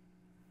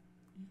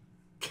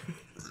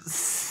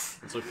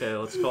 It's okay.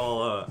 Let's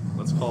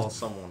call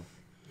someone.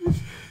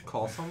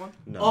 Call someone?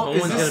 No, Oh,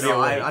 is no, this-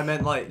 no, I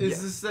meant like. Is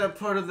yeah. this that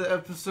part of the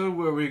episode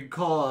where we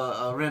call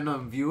a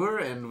random viewer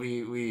and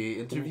we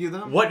interview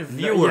them? What No,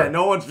 viewer? yeah,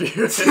 no one's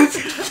viewing.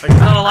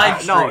 Not a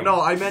live No, stream.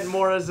 no, I meant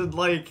more as in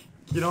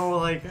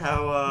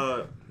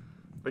how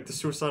like the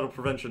suicidal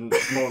prevention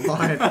phone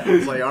line.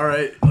 It's like, all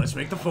right, let's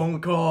make the phone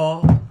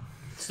call.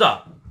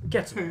 Stop.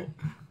 Get some help.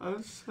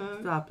 I'm sad.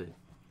 Stop it.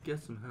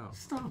 Get some help.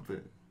 Stop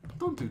it.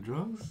 Don't do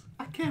drugs.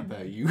 I care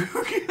about you.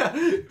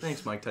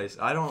 Thanks, Mike Tyson.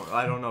 I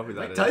don't know who that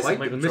Mike is. Tyson?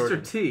 Michael Mr.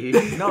 Jordan. T.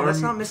 No,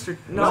 that's not Mr.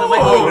 No, No,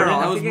 Michael Jordan? That I'm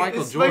was thinking-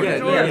 Michael it's Jordan.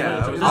 Michael Yeah, Jordan.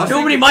 yeah. There's There's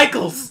too many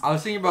Michaels. I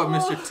was thinking about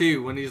Mr. T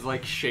when he's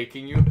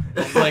shaking you.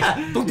 It's like,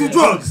 Don't do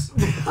drugs.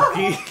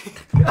 Okay.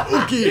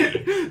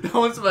 That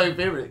one's my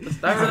favorite.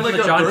 That was Like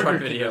the a John Burger Trump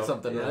King video. or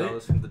something, yeah, right? that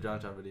was from the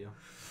John John video.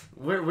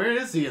 Where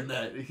is he in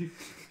that?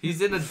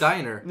 He's in a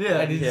diner. Yeah.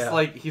 And he's Yeah.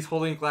 just he's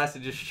holding a glass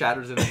and just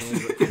shatters in his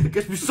hands. It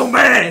gets me so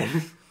mad.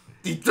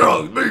 Eat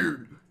drugs,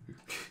 man.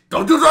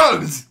 Don't do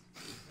drugs.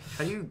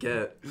 How do you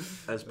get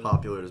as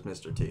popular as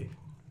Mr. T?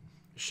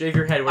 Shave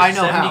your head with I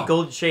know 70 how.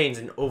 gold chains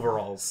and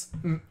overalls.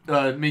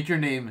 Make your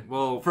name.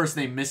 Well, First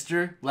name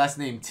Mr. Last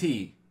name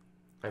T.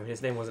 I mean,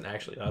 his name wasn't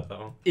actually that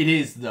though. It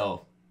is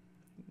though.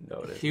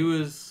 No, it he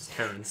was.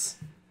 Terrence.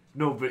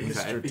 No, but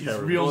Mr. his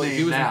Terrible. real Well, name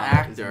he was an now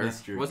actor.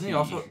 is Mr. Wasn't T. he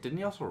also? Didn't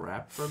he also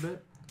rap for a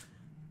bit?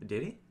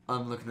 Did he?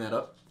 I'm looking that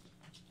up.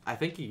 I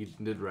think he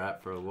did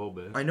rap for a little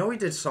bit. I know he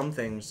did some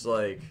things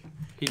like.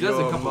 He does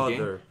a Your couple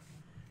mother, games.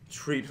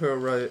 treat her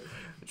right.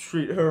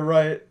 Treat her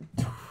right.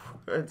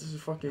 This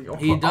is fucking.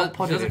 He does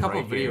put it a in couple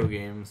right of video here.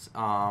 games.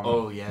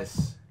 Oh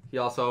yes. He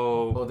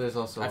also. Oh, there's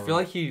also. I feel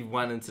like he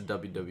went into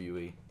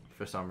WWE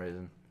for some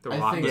reason. The I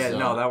Rock think was- Yeah, so.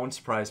 no, that wouldn't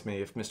surprise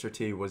me if Mr.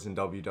 T was in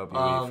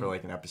WWE for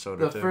like an episode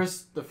or the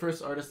two.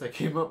 first artist that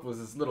came up was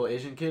this little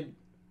Asian kid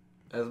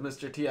as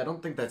Mr. T. I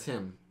don't think that's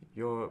him.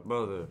 Your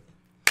mother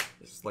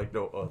is like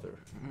no other.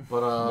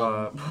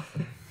 But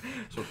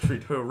So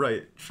treat her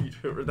right. Treat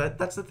her.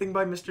 That's the thing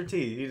by Mr.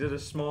 T. He did a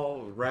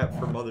small rap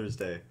for Mother's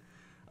Day.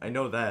 I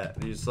know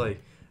that. He's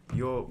like,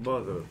 your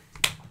mother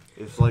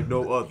is like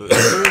no other.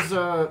 there's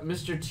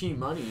Mr. T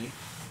Money.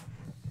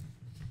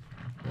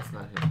 That's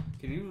not him.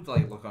 Can you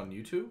like look on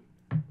YouTube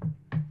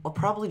I'll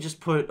probably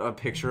just put a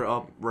picture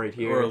up right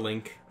here. or a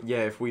link? Yeah,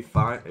 if we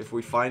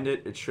find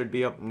it, it should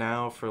be up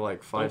now for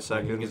like 5 Don't play it,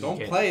 seconds. Don't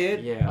can't- play it.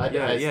 Yeah.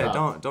 Yeah,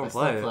 stopped. don't I play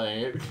stopped it.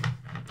 playing it.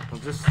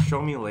 Well, just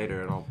show me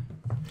later and I'll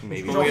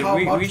maybe. Show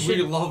how we should-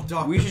 love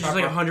Dr. we should just,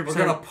 like, Pepper. 100%. We're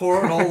gonna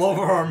pour it all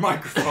over our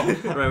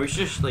microphone. Right, we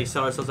should just like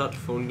sell ourselves out to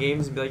phone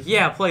games and be like,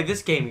 yeah, play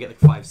this game and get like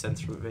 5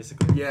 cents from it,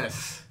 basically.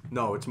 Yes.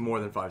 No, it's more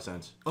than 5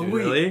 cents. Oh,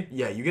 really?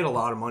 Yeah, you get a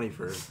lot of money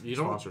for You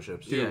don't-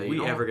 sponsorships. Dude, yeah, we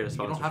you don't- ever get a You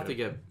don't have to sponsorship.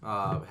 get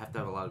have to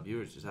have a lot of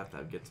viewers. You just have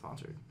to get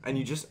sponsored. And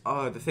you just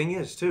the thing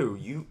is too,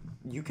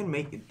 you can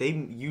make they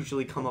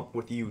usually come up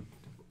with you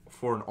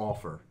for an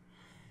offer.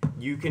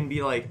 You can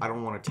be like, I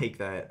don't want to take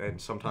that, and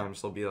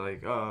sometimes they'll be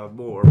like,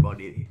 more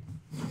buddy.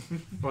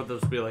 Or they'll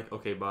just be like,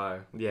 okay, bye.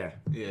 Yeah,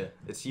 Yeah.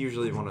 it's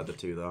usually one of the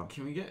two though.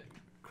 Can we get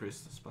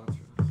Chris to sponsor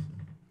us?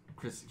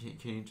 Chris,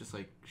 can you just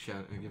like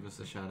give us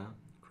a shout out?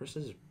 Chris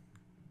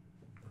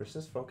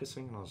is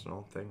focusing on his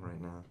own thing right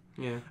now.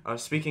 Yeah.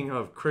 Speaking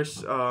of, Chris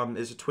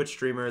is a Twitch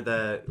streamer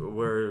that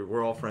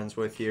we're all friends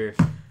with here.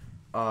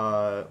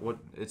 What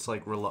it's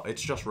like?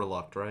 It's just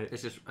Reluct, right?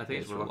 It's just I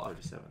think it's Reluct.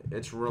 37.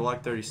 It's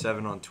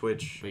Reluct37 on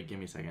Twitch. Wait, give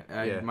me a second.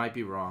 Yeah. I might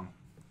be wrong.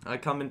 I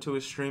come into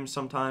his stream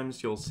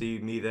sometimes. You'll see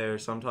me there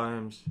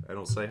sometimes. I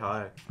don't say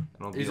hi. And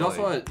I'll be He's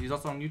like, he's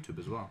also on YouTube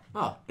as well.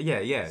 Oh, yeah.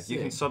 You Sick.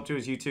 can sub to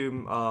his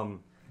YouTube.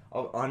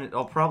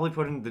 I'll probably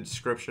put in the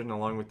description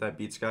along with that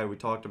Beats guy we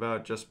talked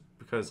about, just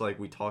because like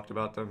we talked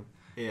about them.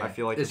 yeah. I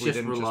feel like It's if we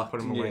just didn't just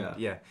put him a link, Reluct.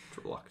 yeah.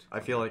 Reluct.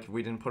 I feel like if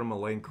we didn't put him a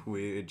link,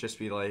 we'd just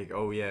be like,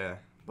 oh yeah.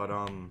 But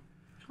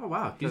Oh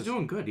wow, he's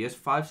doing good. He has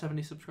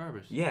 570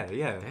 subscribers. yeah.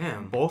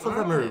 Damn. Both of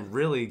them are Alright.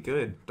 really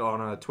good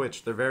on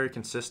Twitch. They're very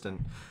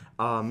consistent.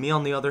 Me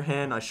on the other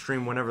hand, I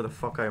stream whenever the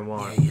fuck I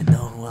want. You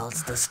know who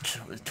else does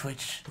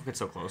Twitch? Don't get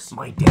so close.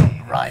 My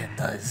day. Ryan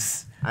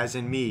does. As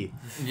in me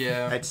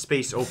Yeah. at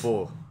Space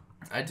Opal.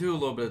 I do a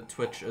little bit of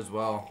Twitch as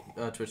well,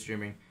 Twitch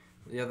streaming.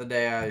 The other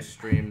day I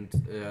streamed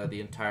the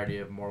entirety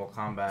of Mortal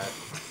Kombat.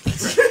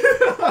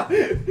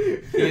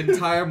 The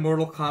entire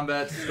Mortal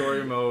Kombat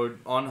story mode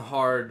on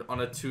hard on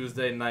a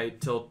Tuesday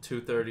night till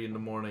 2:30 in the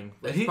morning.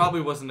 Which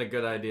probably wasn't a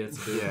good idea to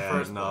do in the Yeah,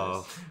 first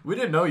no. place. We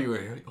didn't know you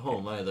were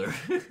home either.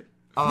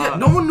 Yeah,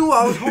 no one knew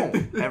I was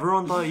home.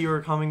 Everyone thought you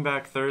were coming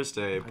back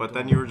Thursday, but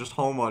then you were just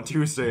home on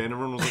Tuesday, and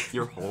everyone was like,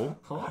 "You're home."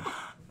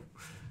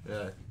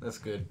 Yeah, that's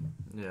good.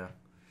 Yeah.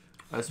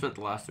 I spent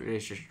the last 3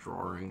 days just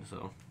drawing,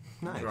 so.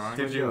 Nice. Drawing.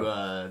 Did you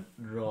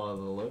draw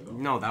the logo?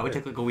 No, that would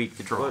take like a week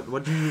to draw.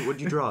 What'd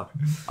you draw?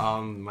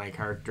 My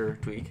character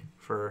tweak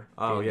for.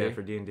 Oh D&D. yeah,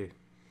 for D&D.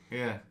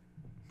 Yeah.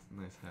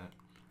 Nice hat.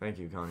 Thank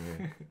you,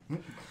 Kanye.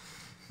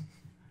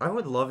 I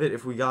would love it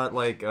if we got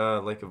like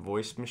a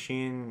voice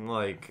machine,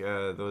 like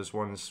those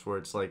ones where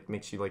it's like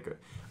makes you like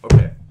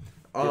okay.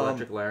 The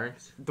electric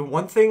larynx. The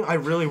one thing I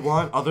really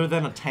want, other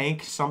than a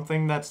tank,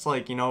 something that's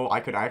like, you know, I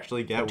could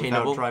actually get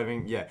Obtainable? without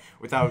driving,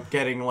 without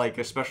getting like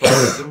a special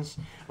license,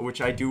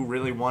 which I do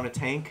really want a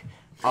tank.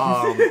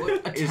 A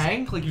is-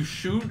 tank? Like you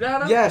shoot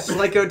at him? Yes,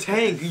 like a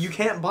tank. You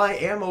can't buy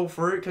ammo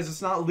for it because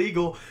it's not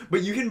legal,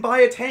 but you can buy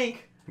a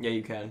tank. Yeah,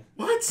 you can.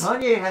 What?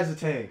 Kanye has a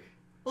tank.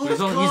 Well, He's,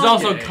 that's he's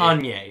also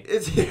Kanye. Kanye.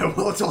 It's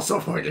it's also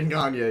fucking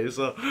Kanye.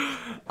 So,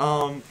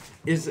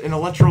 is an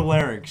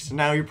electrolarynx.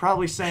 Now you're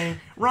probably saying,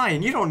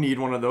 Ryan, you don't need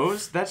one of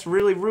those. That's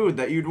really rude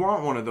that you'd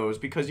want one of those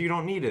because you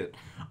don't need it.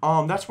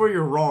 That's where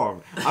you're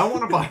wrong. I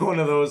want to buy one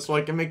of those so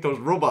I can make those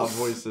robot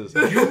voices.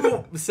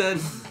 You said,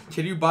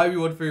 "Can you buy me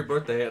one for your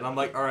birthday?" And I'm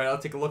like, "All right, I'll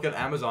take a look at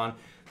Amazon."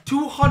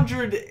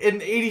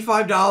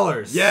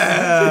 $285.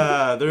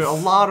 Yeah, they're a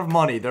lot of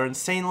money. They're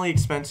insanely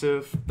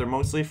expensive. They're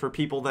mostly for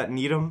people that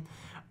need them.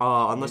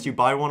 Unless you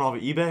buy one off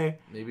of eBay.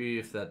 Maybe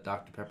if that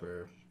Dr.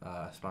 Pepper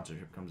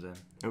sponsorship comes in.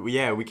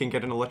 Yeah, we can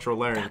get an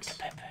electrolarynx.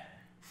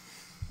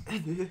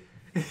 I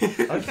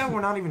like how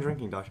we're not even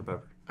drinking Dr.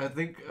 Pepper. I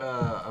think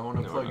I want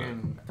to No, plug we're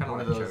in not. Kinda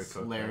one of like those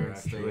cherry Coke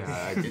larynx there, things actually.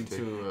 Yeah, I do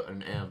into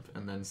an amp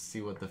and then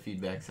see what the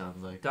feedback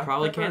sounds like. Dr.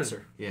 Probably Pepper is-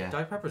 cancer. Yeah.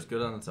 Dr. Pepper's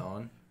good on its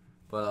own,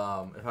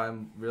 but if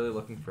I'm really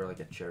looking for like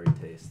a cherry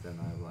taste, then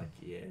I'm like,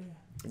 yeah,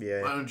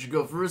 Yeah. Why don't you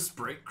go for a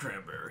Sprite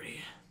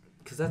cranberry?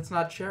 because that's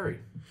not cherry.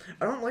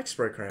 I don't like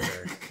Sprite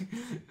cranberry.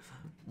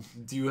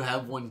 Do you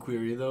have one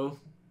query though?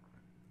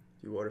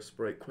 You want a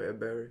Sprite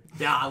cranberry?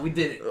 Yeah, we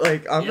did it.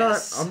 Like I'm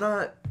Yes.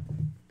 not.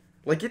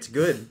 Like it's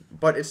good,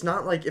 but it's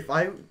not like if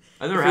I.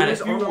 I've never If had it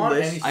was it. on the want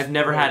list, any- I've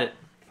never had it.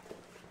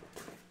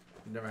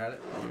 Never had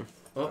it.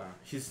 Oh,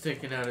 he's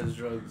taking out his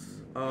drugs.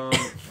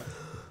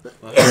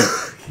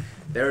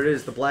 There it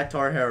is, the black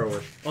tar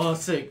heroin. Oh,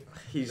 sick.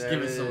 He's There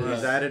it He's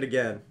is. at it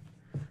again.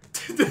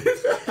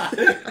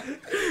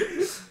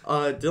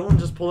 Dylan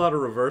just pulled out a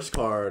reverse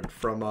card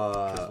from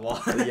His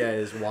wallet. yeah,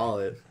 his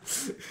wallet.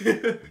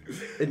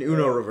 An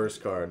Uno reverse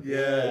card.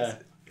 Yeah.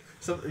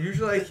 So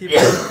usually I keep it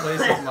in place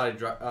with my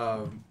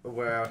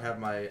where I would have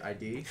my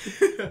ID.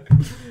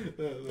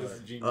 That's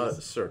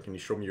genius. Sir, can you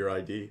show me your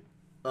ID?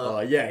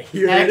 Uh, Yeah,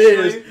 here actually, it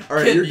is. All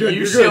right, Can you're good. you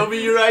You're show good.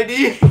 me your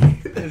ID?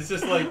 It's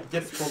just like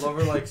gets pulled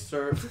over, like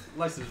sir,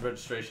 license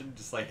registration.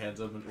 Just like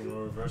hands up a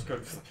reverse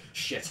card. Just like,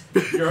 shit,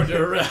 you're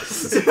under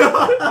arrest.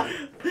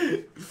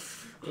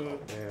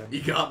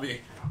 You got me.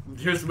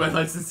 Here's my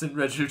license and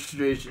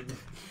registration.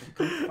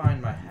 Couldn't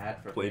find my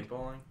hat for Blade.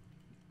 paintballing,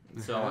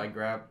 so I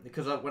grabbed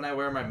because when I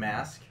wear my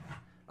mask,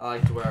 I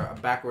like to wear a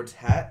backwards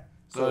hat.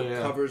 So Oh, it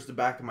yeah. covers the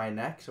back of my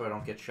neck so I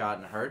don't get shot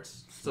and it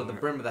hurts. So the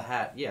brim of the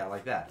hat, yeah,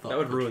 like that. That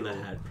would ruin the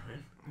hat.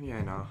 Yeah,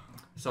 I know.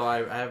 So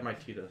I have my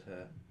Tito's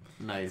hat.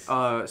 Nice. But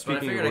I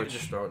Speaking figured of I could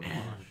just which, throw it in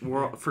the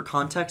wash. for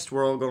context,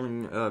 we're all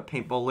going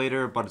paintball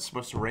later, but it's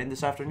supposed to rain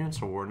this afternoon,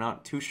 so we're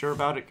not too sure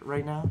about it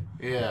right now.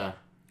 Yeah.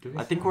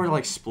 I think we're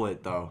like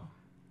split though.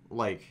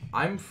 Like,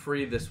 I'm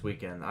free this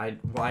weekend.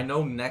 I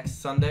know next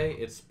Sunday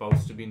it's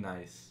supposed to be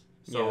nice.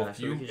 So Yeah, if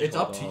so we you, can just it's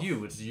up hold to off.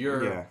 you. It's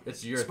your, Yeah.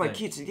 it's your it's my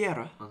thing.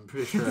 quinceañera. I'm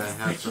pretty sure I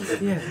have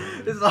something.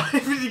 It's not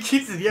even the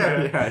kids.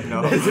 Yeah, I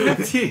know. It's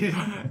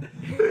 15.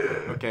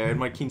 Okay, I had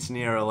my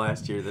quinceañera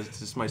last year.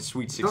 This is my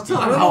sweet 16. tell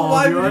I me don't how know old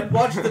why you we are. didn't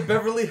watch the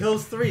Beverly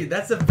Hills 3.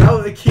 That's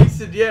about the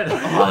quinceañera.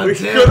 Oh, We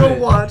damn could have it.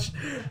 watched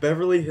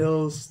Beverly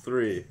Hills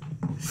 3.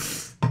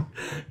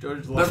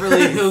 George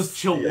Beverly Hills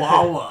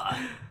Chihuahua.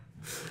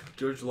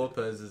 George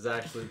Lopez is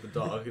actually the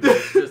dog.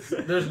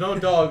 There's no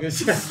dog.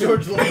 It's just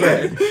George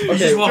Lopez. He's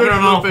just walking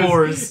on all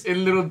fours.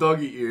 in little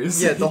doggy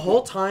ears. Yeah, the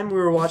whole time we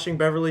were watching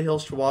Beverly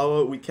Hills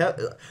Chihuahua, we kept,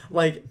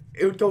 like,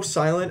 it would go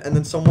silent, and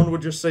then someone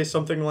would just say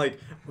something like,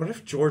 what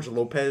if George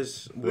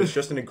Lopez was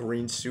just in a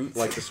green suit,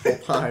 like, this whole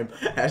time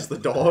as the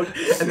dog?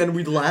 And then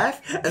we'd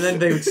laugh, and then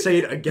they would say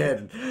it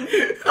again.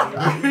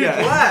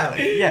 Yeah. Laugh.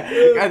 Yeah,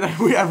 and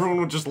then everyone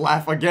would just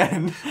laugh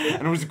again,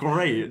 and it was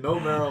great. No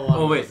marijuana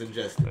Oh, wait. was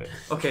ingested.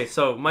 Okay,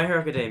 so My Hero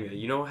Academia.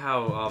 You know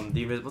how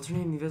what's her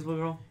name? The Invisible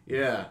Girl.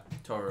 Yeah.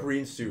 Tara.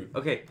 Green suit.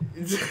 Okay,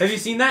 have you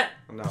seen that?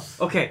 No.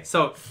 Okay,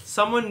 so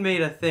someone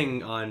made a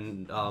thing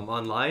on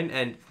online,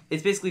 and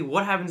it's basically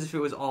what happens if it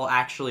was all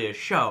actually a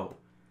show.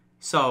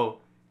 So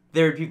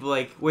there are people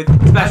like with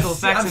special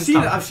effects I've and seen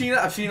it. stuff, I've seen it.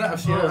 I've seen it. I've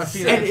seen it. I've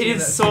seen it. and I've it seen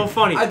is so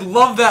funny. I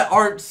love that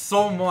art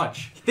so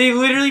much. They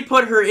literally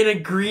put her in a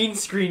green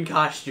screen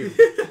costume,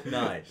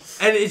 Nice.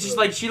 and it's just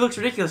like she looks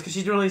ridiculous because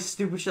she's doing all this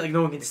stupid shit like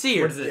no one can see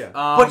her. What is it? Yeah.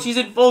 But she's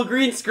in full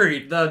green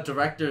screen. The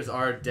directors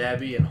are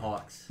Dabby and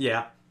Hawks.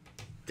 Yeah.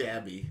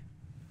 Dabby.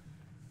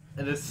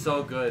 And it's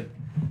so good.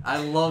 I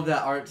love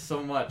that art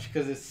so much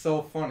because it's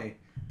so funny.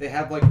 They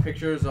have like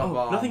pictures of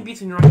Nothing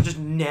beats when Rocky just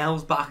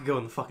nails Bakugo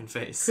in the fucking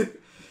face.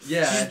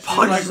 Yeah, She and just she's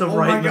punches like, him oh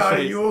right my in the god, face.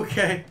 are you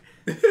okay?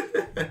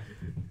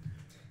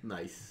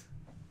 Nice.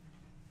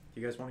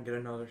 You guys want to get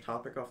another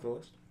topic off the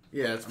list?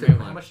 Yeah, let's I pick mean,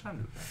 how one. much time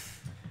do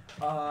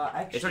we have?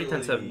 Actually...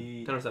 It's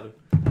already 10:07.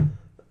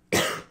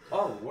 10:07.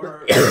 Oh,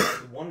 we're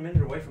 1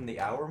 minute away from the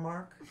hour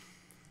mark.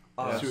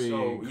 Should we So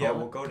call yeah, it?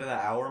 we'll go to the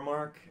hour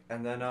mark,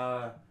 and then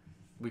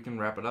We can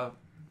wrap it up.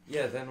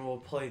 yeah, then we'll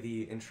play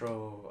the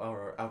intro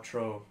or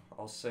outro.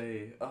 I'll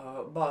say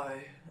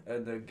bye,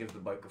 and then give the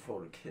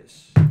microphone a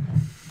kiss.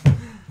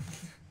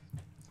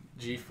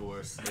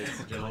 G-Force, ladies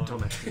and God, don't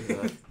gentlemen. make me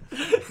do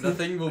that.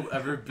 Nothing will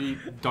ever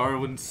beat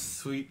Darwin's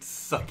sweet,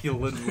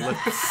 succulent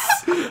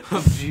lips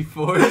of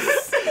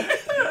G-Force.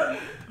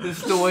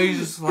 It's the way he's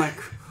just like,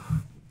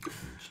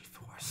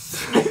 G-Force.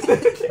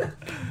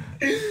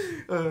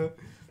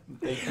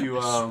 Thank you.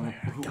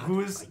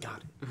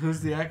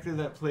 Who's the actor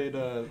that played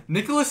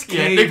Nicholas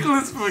Yeah, Cage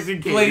Nicholas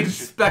fucking played Cage.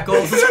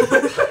 Speckles.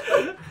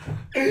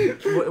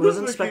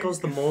 Wasn't Speckles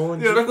the mole?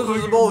 And Yeah, Nicholas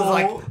was the mole. Was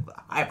like, Mole.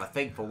 I have a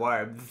thing for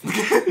worms.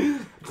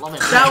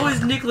 That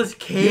was Nicolas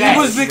Cage. It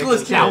was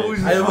Nicholas Cage. That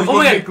was I fucking Oh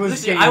my god! Nicolas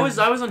Listen, Cage. I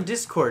was on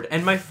Discord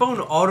and my phone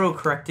auto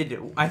corrected.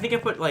 I think I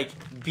put like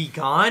 "be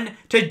gone"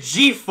 to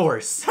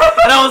G-force,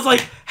 and I was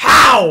like,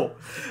 "How?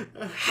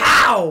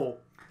 How?"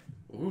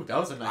 Ooh, that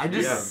was a nice. I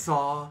just Yeah.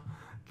 saw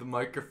the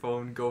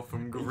microphone go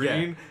from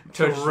green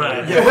to To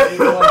red. red.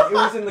 Yeah, it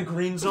was in the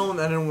green zone,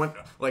 and it went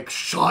like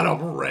shot up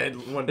red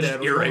when Just Dad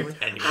was erased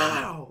going, anyone.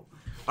 Ow!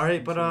 All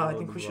right, but I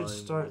think we should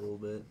start. A little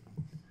bit.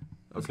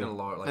 Okay. Gonna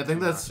lower it, like, I think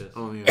 2 that's. notches.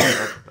 Oh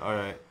yeah. All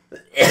right.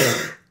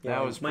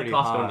 That was my pretty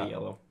cost hot. going to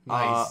yellow.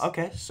 Nice.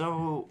 Okay,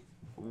 so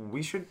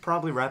we should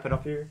probably wrap it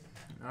up here.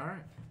 All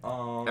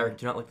right. Eric,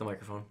 do not lick the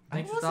microphone.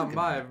 Thanks for stopping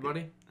by,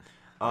 everybody.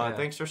 Yeah.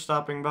 Thanks for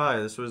stopping by.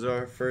 This was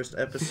our first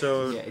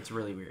episode. Yeah, it's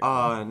really weird.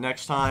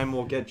 Next time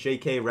we'll get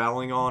J.K.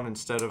 Rowling on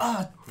instead of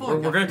we're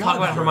gonna talk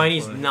about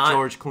Hermione's not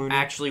George Clooney.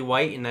 actually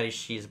white and that is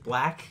she's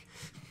black.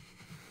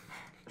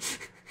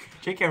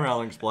 J.K.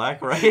 Rowling's black,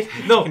 right?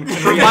 No,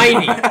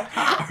 Hermione.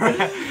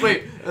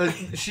 Wait,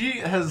 she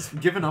has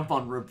given up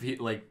on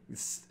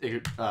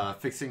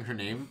fixing her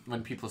name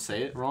when people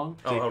say it wrong.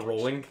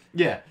 Rolling.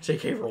 Yeah,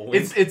 J.K. Rowling.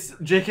 it's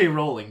J.K.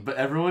 Rowling, but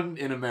everyone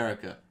in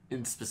America,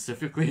 in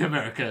specifically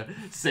America,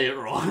 say it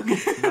wrong.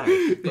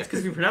 It's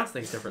because we pronounce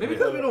things differently. Maybe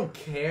because we don't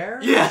care.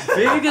 Yeah.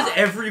 Maybe because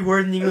every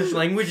word in the English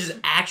language is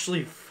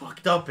actually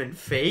fucked up and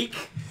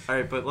fake. All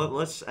right, but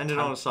let's end it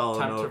on a solid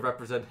Time to note.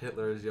 represent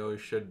Hitler as you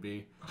always should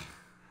be.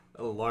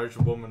 A large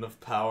woman of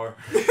power.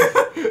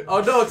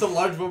 Oh no, it's a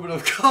large woman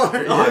of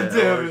color. Yeah, Oh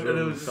damn large it! And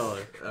it woman was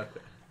of color.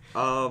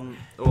 Okay.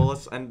 Well,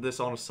 let's end this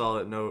on a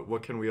solid note.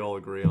 What can we all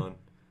agree on?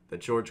 That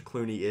George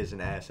Clooney is an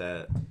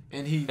asshat.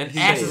 And he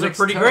asses are licks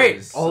pretty toes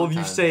great. All of you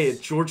sometimes. say it.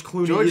 George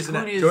Clooney George is an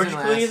Clooney is George an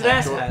Clooney is an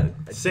asshat.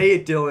 asshat. Say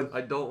it, Dylan. I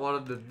don't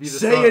want him to beat us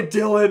Say up. it,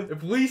 Dylan.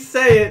 If we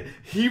say it,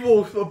 he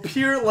will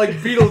appear like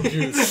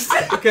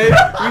Beetlejuice. Okay?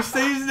 We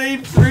say his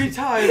name 3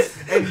 times,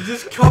 and he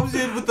just comes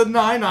in with the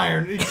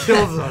 9-iron and he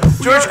kills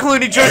us. George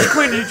Clooney, George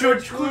Clooney,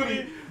 George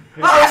Clooney.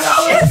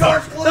 Oh no, it's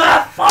George Clooney!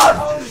 Ah, fuck!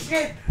 Oh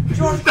shit!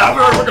 George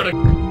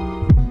Clooney!